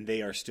 game, and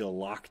they are still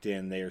locked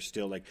in. They are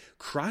still, like,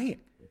 crying.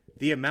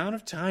 The amount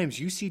of times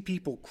you see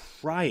people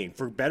crying,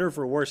 for better or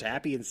for worse,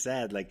 happy and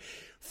sad, like,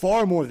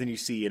 far more than you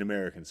see in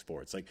American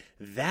sports. Like,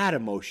 that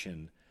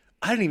emotion,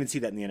 I don't even see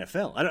that in the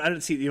NFL. I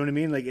don't see, you know what I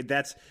mean? Like,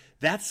 that's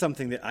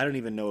something that I don't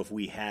even know if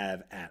we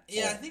have at all.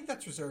 Yeah, I think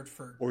that's reserved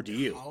for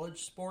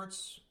college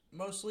sports.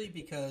 Mostly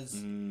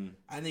because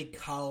I think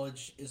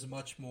college is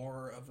much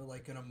more of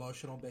like an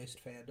emotional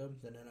based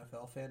fandom than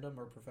NFL fandom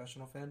or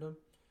professional fandom,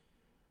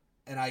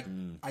 and I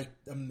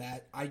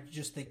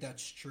just think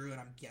that's true,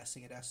 and I'm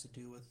guessing it has to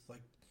do with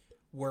like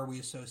where we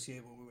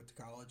associate when we went to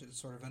college.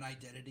 It's sort of an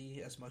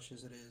identity as much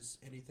as it is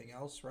anything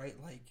else, right?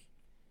 Like,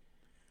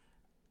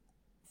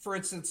 for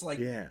instance, like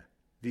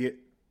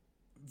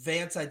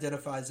Vance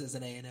identifies as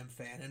an A&M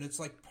fan, and it's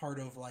like part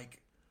of like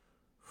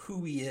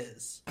who he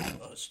is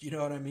almost, you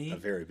know what I mean? A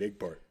very big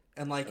part.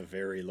 And like a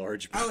very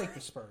large part. I like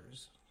the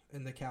Spurs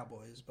and the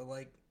Cowboys, but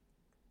like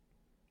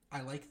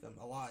I like them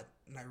a lot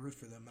and I root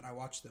for them and I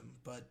watch them,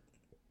 but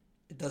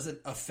it doesn't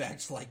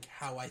affect like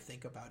how I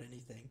think about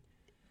anything.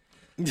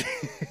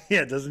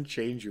 Yeah, it doesn't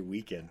change your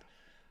weekend.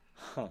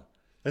 Huh.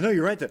 I know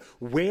you're right though.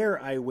 Where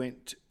I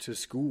went to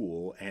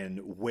school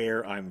and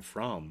where I'm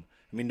from,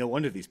 I mean, no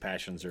wonder these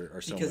passions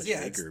are so much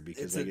bigger.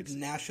 Because it's a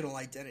national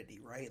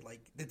identity, right?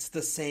 Like, it's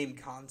the same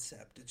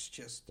concept. It's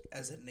just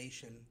as a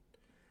nation,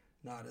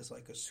 not as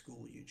like a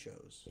school you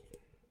chose.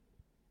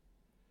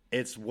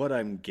 It's what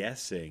I'm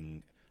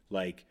guessing,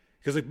 like,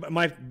 because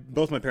like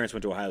both my parents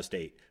went to Ohio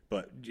State,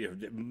 but you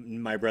know,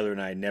 my brother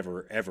and I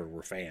never ever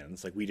were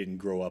fans. Like, we didn't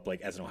grow up like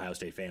as an Ohio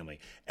State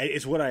family.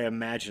 It's what I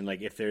imagine.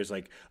 Like, if there's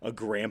like a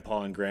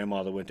grandpa and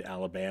grandma that went to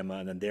Alabama,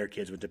 and then their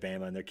kids went to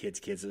Bama, and their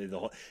kids,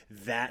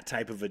 that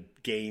type of a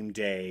game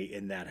day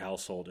in that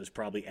household is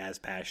probably as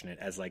passionate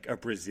as like a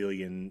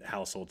Brazilian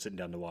household sitting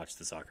down to watch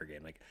the soccer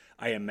game. Like,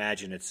 I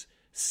imagine it's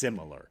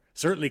similar,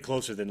 certainly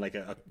closer than like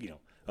a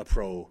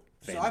pro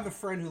family. So I have a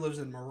friend who lives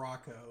in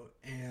Morocco,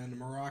 and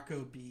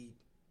Morocco beat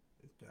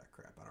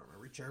I don't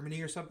remember,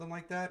 Germany or something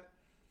like that.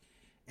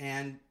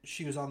 And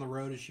she was on the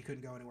road and she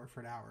couldn't go anywhere for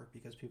an hour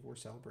because people were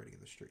celebrating in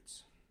the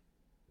streets.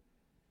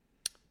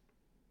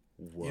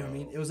 Whoa. You know what I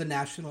mean? It was a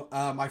national.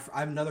 I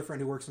have another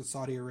friend who works in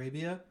Saudi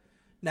Arabia.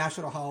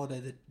 National holiday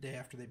the day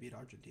after they beat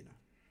Argentina.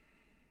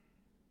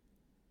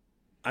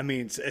 I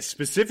mean,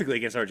 specifically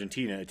against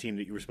Argentina, a team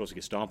that you were supposed to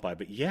get stomped by.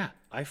 But yeah,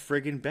 I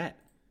friggin' bet.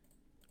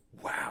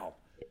 Wow.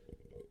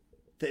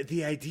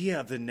 The idea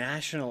of the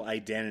national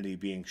identity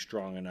being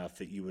strong enough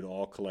that you would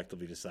all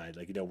collectively decide,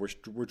 like, you know,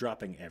 we're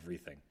dropping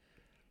everything.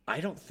 I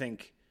don't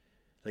think,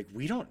 Like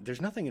we don't.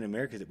 There's nothing in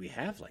America that we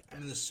have like I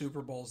that. mean, the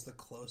Super Bowl is the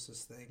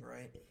closest thing,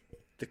 right?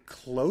 The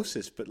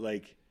closest, but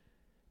like,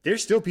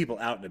 there's still people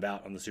out and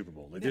about on the Super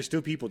Bowl. Like, there's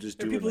still people just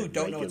There are doing people who like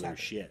don't know what's regular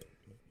happening. shit.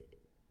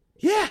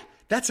 Yeah,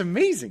 that's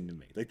amazing to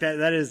me. Like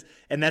that is,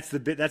 and that's the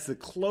bit. That's the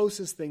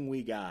closest thing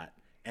we got,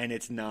 and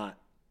it's not.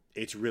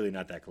 It's really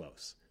not that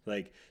close.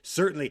 Like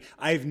certainly,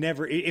 I've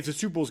never. If the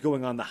Super Bowl's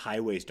going on, the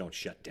highways don't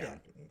shut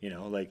down. You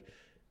know, like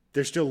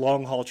there's still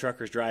long haul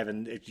truckers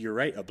driving. You're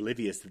right,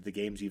 oblivious that the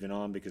game's even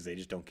on because they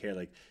just don't care.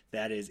 Like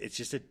that is. It's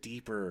just a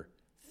deeper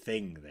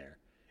thing there.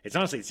 It's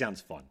honestly, it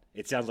sounds fun.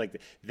 It sounds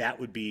like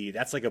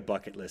that's like a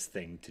bucket list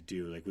thing to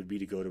do. Like would be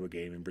to go to a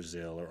game in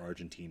Brazil or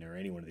Argentina or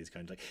any one of these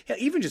countries. Like hell,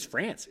 even just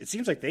France. It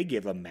seems like they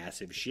give a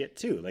massive shit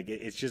too. Like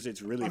it's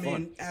really fun. I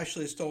mean,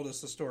 Ashley's told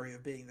us the story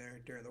of being there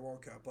during the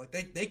World Cup. Like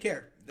they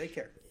care. They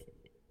care.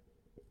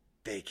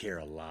 They care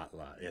a lot.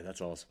 Yeah,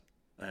 that's awesome.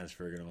 That's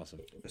friggin'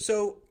 awesome.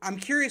 So I'm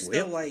curious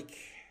Well, though, like,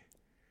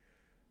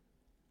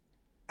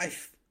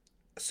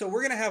 so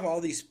we're gonna have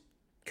all these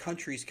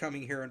countries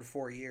coming here in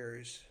 4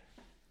 years.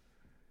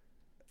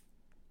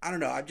 I don't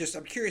know.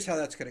 I'm curious how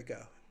that's gonna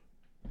go.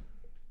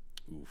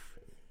 Oof.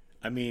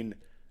 I mean,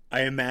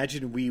 I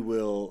imagine we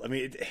will. I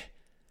mean,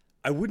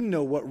 I wouldn't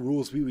know what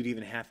rules we would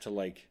even have to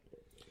like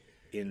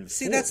enforce.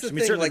 See, that's the I mean,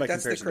 thing. certainly Like, by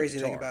that's the comparison to crazy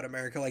thing Qatar. about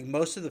America. Like,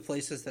 most of the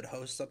places that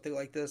host something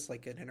like this,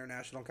 like an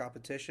international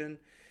competition,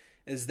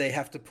 is they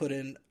have to put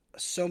in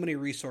so many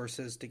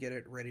resources to get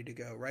it ready to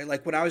go. Right?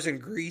 Like when I was in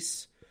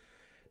Greece,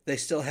 they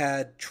still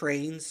had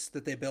trains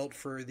that they built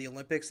for the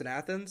Olympics in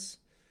Athens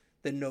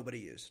that nobody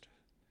used.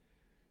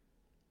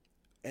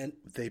 And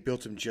They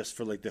built them just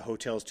for like the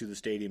hotels to the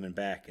stadium and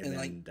back, and then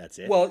like that's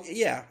it. Well,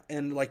 yeah,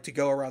 and like to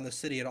go around the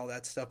city and all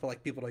that stuff, but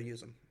like people don't use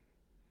them.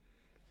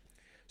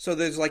 So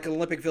there's like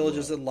Olympic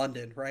villages in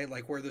London, right?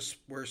 Like where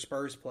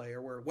Spurs play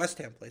or where West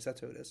Ham plays. That's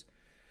who it is.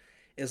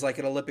 Is like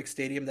an Olympic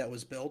stadium that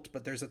was built,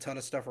 but there's a ton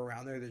of stuff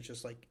around there that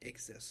just like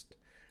exist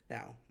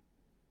now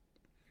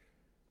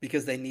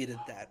because they needed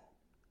that.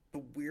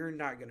 But we're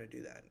not going to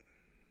do that.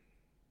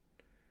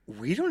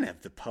 We don't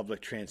have the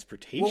public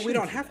transportation. Well, we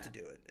don't for have that. to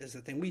do it. Is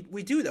the thing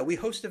we do that? We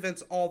host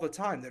events all the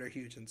time that are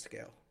huge in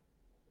scale.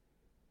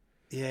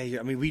 Yeah.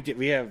 I mean, we did.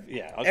 We have.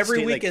 Yeah. I'll Every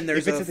state, like, weekend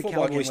there's if it's a at the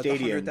football game Cowboy with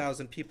Stadium.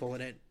 100,000 people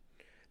in it.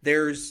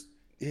 There's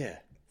Yeah.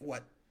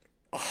 what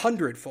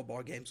 100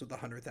 football games with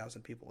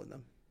 100,000 people in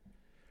them,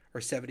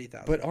 or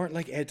 70,000. But aren't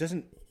like it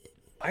doesn't.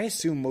 I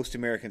assume most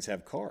Americans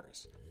have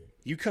cars.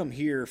 You come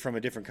here from a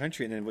different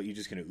country, and then what? You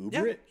just going to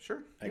Uber yeah, it?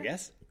 sure. I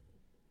guess.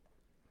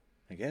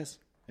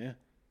 Yeah.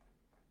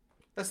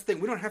 That's the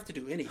thing. We don't have to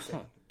do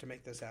anything to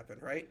make this happen,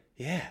 right?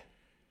 Yeah.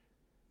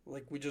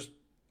 Like we just.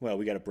 Well,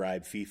 we got to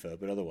bribe FIFA,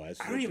 but otherwise,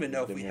 I don't even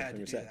know if then we we're had to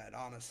do set. that,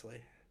 honestly.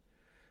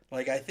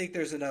 Like I think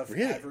there's enough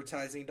Really?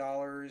 advertising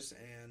dollars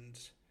and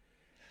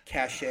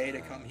cachet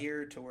to come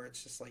here to where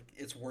it's just like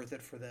it's worth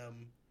it for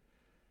them.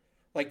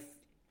 Like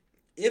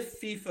if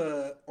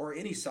FIFA or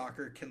any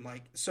soccer can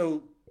like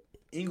so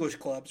English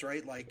clubs,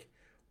 right? Like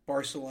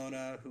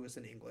Barcelona, who is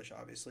in English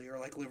obviously, or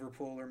like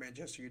Liverpool or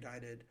Manchester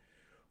United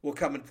will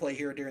come and play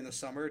here during the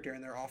summer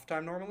during their off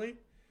time normally.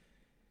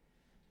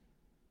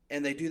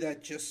 And they do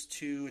that just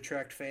to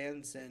attract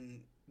fans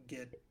and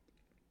get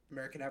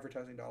American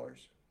advertising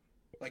dollars.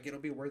 Like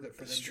it'll be worth it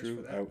for them It's just true.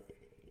 for that.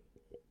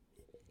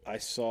 I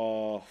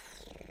saw,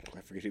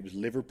 I forget, it was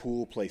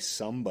Liverpool play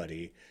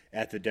somebody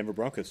at the Denver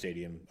Broncos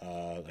Stadium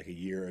like a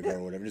year ago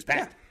or whatever. It was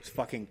packed. It was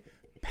fucking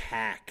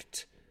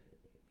packed.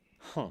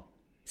 Huh.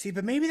 See,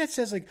 but maybe that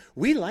says like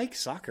we like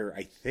soccer,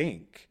 I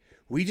think.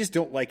 We just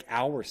don't like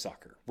our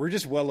soccer. We're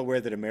just well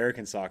aware that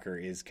American soccer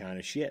is kind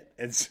of shit.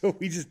 And so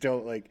we just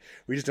don't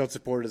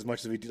support it as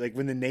much as we do. Like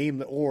when the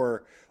name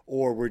or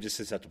we're just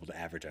susceptible to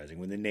advertising.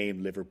 When the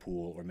name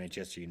Liverpool or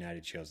Manchester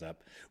United shows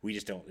up, we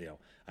just don't,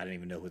 I don't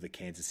even know who the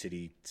Kansas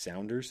City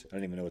Sounders. I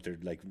don't even know what they're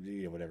like,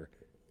 whatever.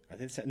 Are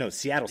they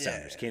Seattle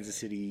Sounders, Kansas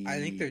City. I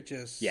think they're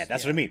just Yeah,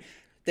 that's what I mean.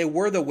 They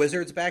were the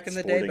Wizards back in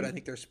the day, Sporting. but I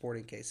think they're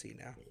Sporting KC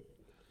now.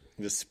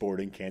 The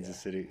Sporting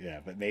Kansas City.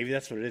 Yeah, but maybe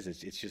that's what it is.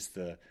 It's just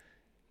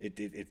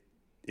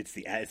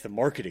it's the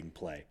marketing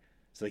play.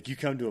 So like you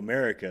come to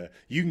America,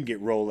 you can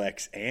get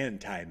Rolex and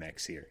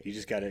Timex here. You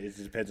just gotta. It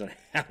depends on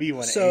how you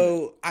want to.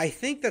 So I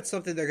think that's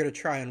something they're going to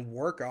try and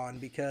work on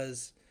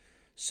because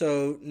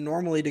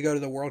normally to go to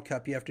the World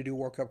Cup, you have to do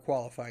World Cup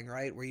qualifying,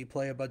 right? Where you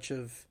play a bunch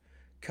of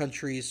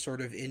countries sort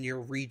of in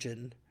your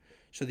region.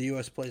 So the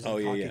U.S. plays in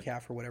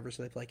CONCACAF or whatever.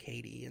 So they play like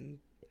Haiti and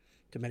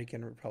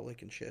Dominican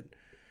Republic and shit.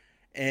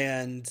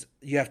 And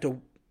you have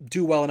to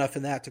do well enough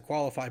in that to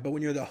qualify. But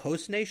when you're the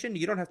host nation,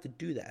 you don't have to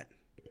do that.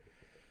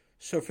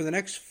 So for the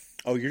next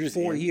you're just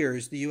 4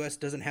 years, the U.S.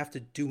 doesn't have to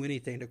do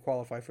anything to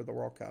qualify for the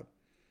World Cup.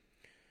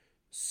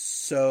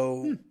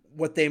 So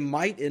what they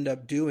might end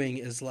up doing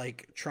is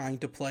like trying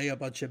to play a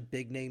bunch of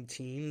big name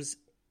teams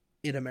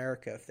in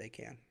America if they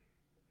can.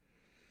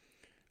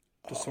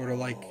 To sort of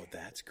like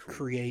that's cool.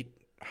 create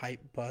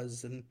hype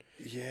buzz, and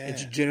Yeah,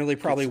 it's generally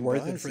probably some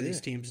worth it buzz, for these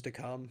yeah. teams to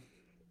come.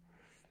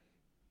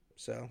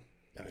 So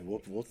I mean,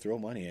 we'll throw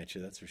money at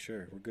you. That's for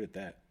sure. We're good at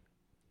that.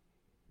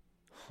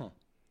 Huh.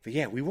 But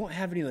yeah, we won't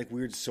have any like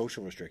weird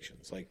social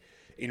restrictions. Like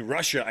in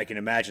Russia, I can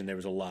imagine there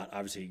was a lot.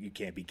 Obviously, you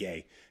can't be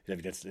gay. I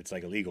mean, it's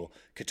like illegal.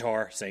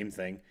 Qatar, same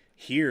thing.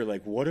 Here,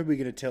 like, what are we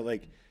going to tell?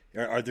 Like,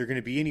 are there going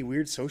to be any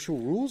weird social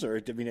rules?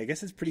 Or I mean, I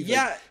guess it's pretty.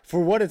 Yeah. Like,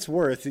 for what it's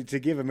worth, to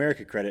give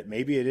America credit,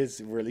 maybe it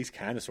is. We're at least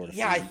kind of sort of.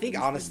 Yeah, I free, think at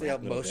least honestly, in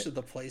that little most bit. of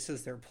the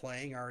places they're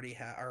playing already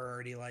are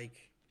already like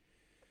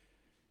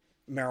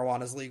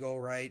marijuana's legal,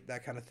 right?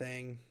 That kind of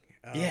thing.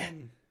 Yeah.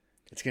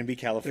 It's going to be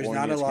California. There's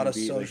not a it's lot gonna of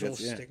be, like, social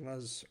that's- yeah.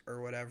 stigmas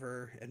or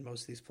whatever in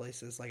most of these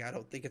places. Like, I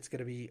don't think it's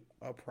going to be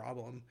a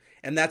problem.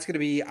 And that's going to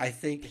be, I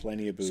think...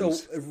 Plenty of booze.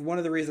 So, one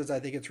of the reasons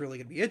I think it's really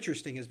going to be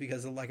interesting is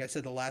because, like I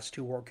said, the last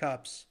two World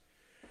Cups,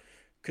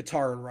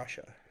 Qatar and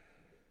Russia.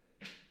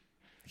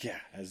 Yeah,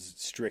 as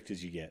strict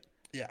as you get.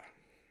 Yeah.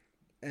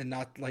 And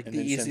not, like, And the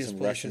then send easiest some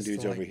places Russian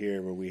dudes to, like... over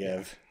here where we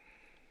have.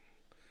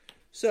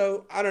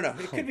 So, I don't know.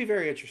 It could be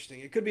very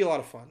interesting. It could be a lot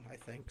of fun, I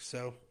think.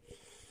 So...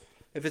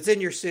 If it's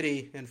in your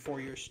city in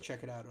 4 years,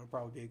 check it out. It'll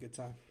probably be a good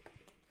time.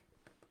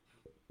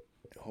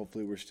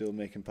 Hopefully, we're still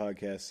making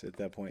podcasts at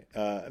that point.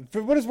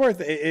 For what it's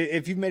worth,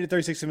 if you've made it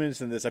 36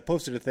 minutes in this, I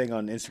posted a thing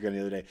on Instagram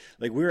the other day.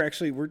 Like, our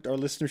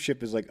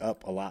listenership is like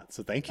up a lot.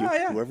 So thank you, Oh,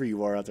 yeah. whoever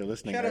you are out there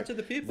listening. Shout out I to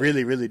the people.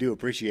 Really, really do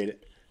appreciate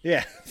it.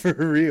 Yeah, for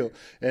real.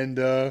 And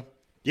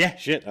yeah,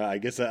 shit. I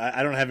guess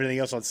I don't have anything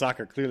else on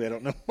soccer. Clearly, I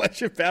don't know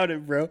much about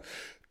it, bro.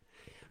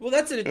 Well,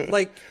 that's it.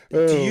 Like,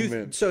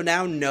 Man. so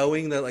now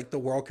knowing that like the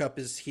World Cup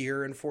is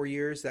here in 4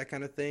 years, that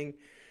kind of thing,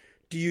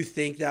 do you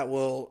think that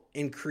will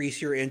increase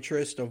your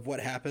interest of what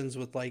happens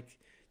with like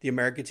the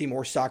American team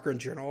or soccer in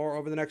general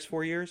over the next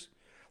 4 years?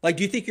 Like,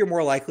 do you think you're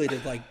more likely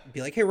to like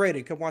be like, hey,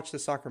 Raiden, come watch the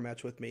soccer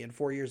match with me? In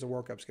 4 years, the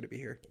World Cup's going to be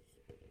here.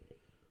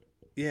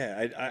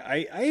 Yeah,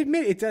 I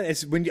admit it does.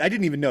 It's when I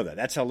didn't even know that.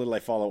 That's how little I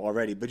follow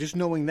already. But just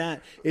knowing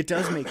that, it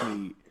does make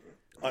me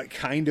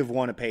kind of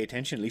want to pay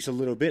attention at least a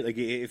little bit. Like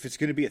if it's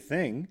going to be a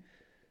thing,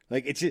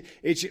 like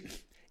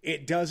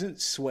it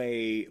doesn't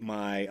sway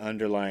my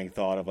underlying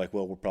thought of like,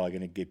 well, we're probably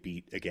going to get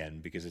beat again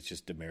because it's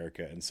just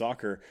America and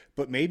soccer.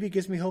 But maybe it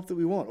gives me hope that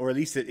we won't, or at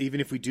least that even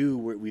if we do,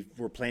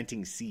 we're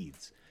planting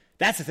seeds.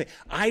 That's the thing.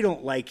 I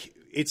don't like.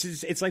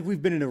 It's like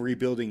we've been in a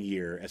rebuilding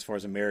year as far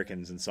as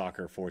Americans in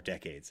soccer for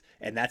decades,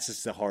 and that's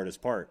just the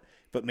hardest part.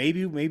 But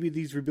maybe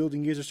these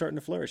rebuilding years are starting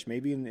to flourish.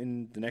 Maybe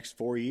in the next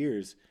 4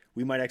 years,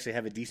 we might actually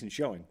have a decent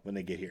showing when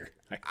they get here.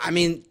 I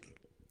mean,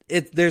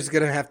 there's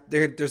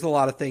a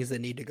lot of things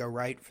that need to go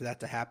right for that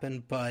to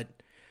happen, but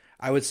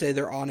I would say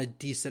they're on a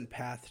decent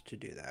path to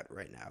do that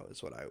right now,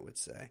 is what I would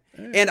say.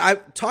 Yeah. And I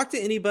talked to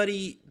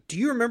anybody. Do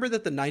you remember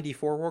that the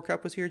 '94 World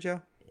Cup was here,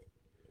 Joe?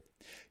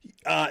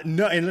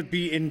 No, and it'd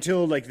be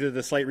until like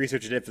the slight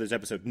research I did for this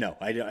episode. No,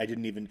 I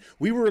didn't even.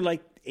 We were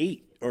like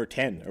 8 or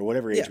 10 or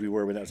whatever age we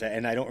were when that was,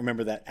 and I don't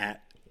remember that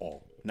at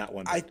all. Not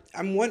one.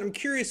 I'm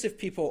curious if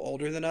people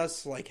older than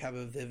us like have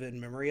a vivid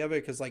memory of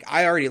it, because like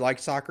I already like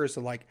soccer,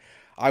 so like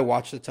I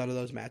watched a ton of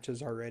those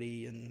matches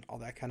already and all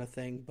that kind of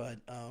thing. But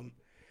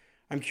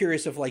I'm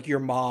curious if like your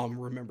mom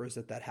remembers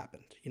that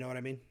happened. You know what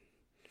I mean?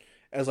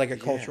 As like a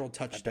cultural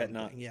touchstone. I bet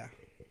not. Thing. Yeah.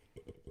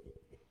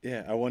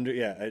 Yeah, I wonder.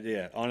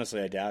 Yeah.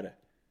 Honestly, I doubt it.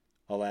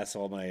 I'll ask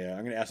all my.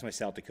 I'm going to ask my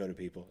South Dakota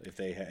people if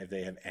they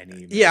have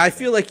any. Yeah, I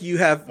feel like you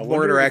have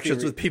more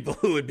interactions with people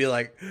who would be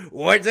like,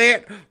 "What's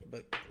that?"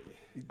 But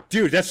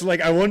dude, that's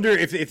like. I wonder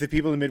if the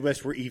people in the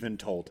Midwest were even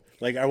told.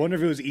 Like, I wonder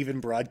if it was even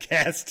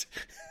broadcast.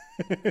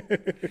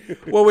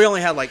 Well, we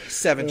only had like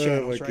 7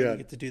 channels, right? God. We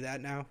get to do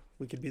that now.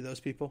 We could be those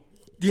people.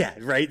 Yeah,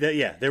 right.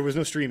 There was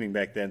no streaming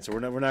back then, so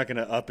we're not going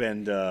to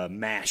upend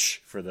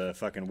MASH for the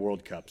fucking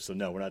World Cup. So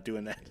no, we're not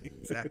doing that.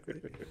 Exactly.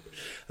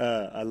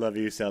 I love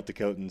you, South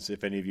Dakotans.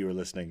 If any of you are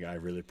listening, I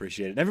really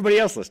appreciate it. And everybody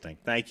else listening,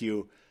 thank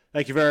you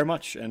very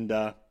much. And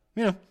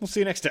we'll see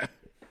you next time.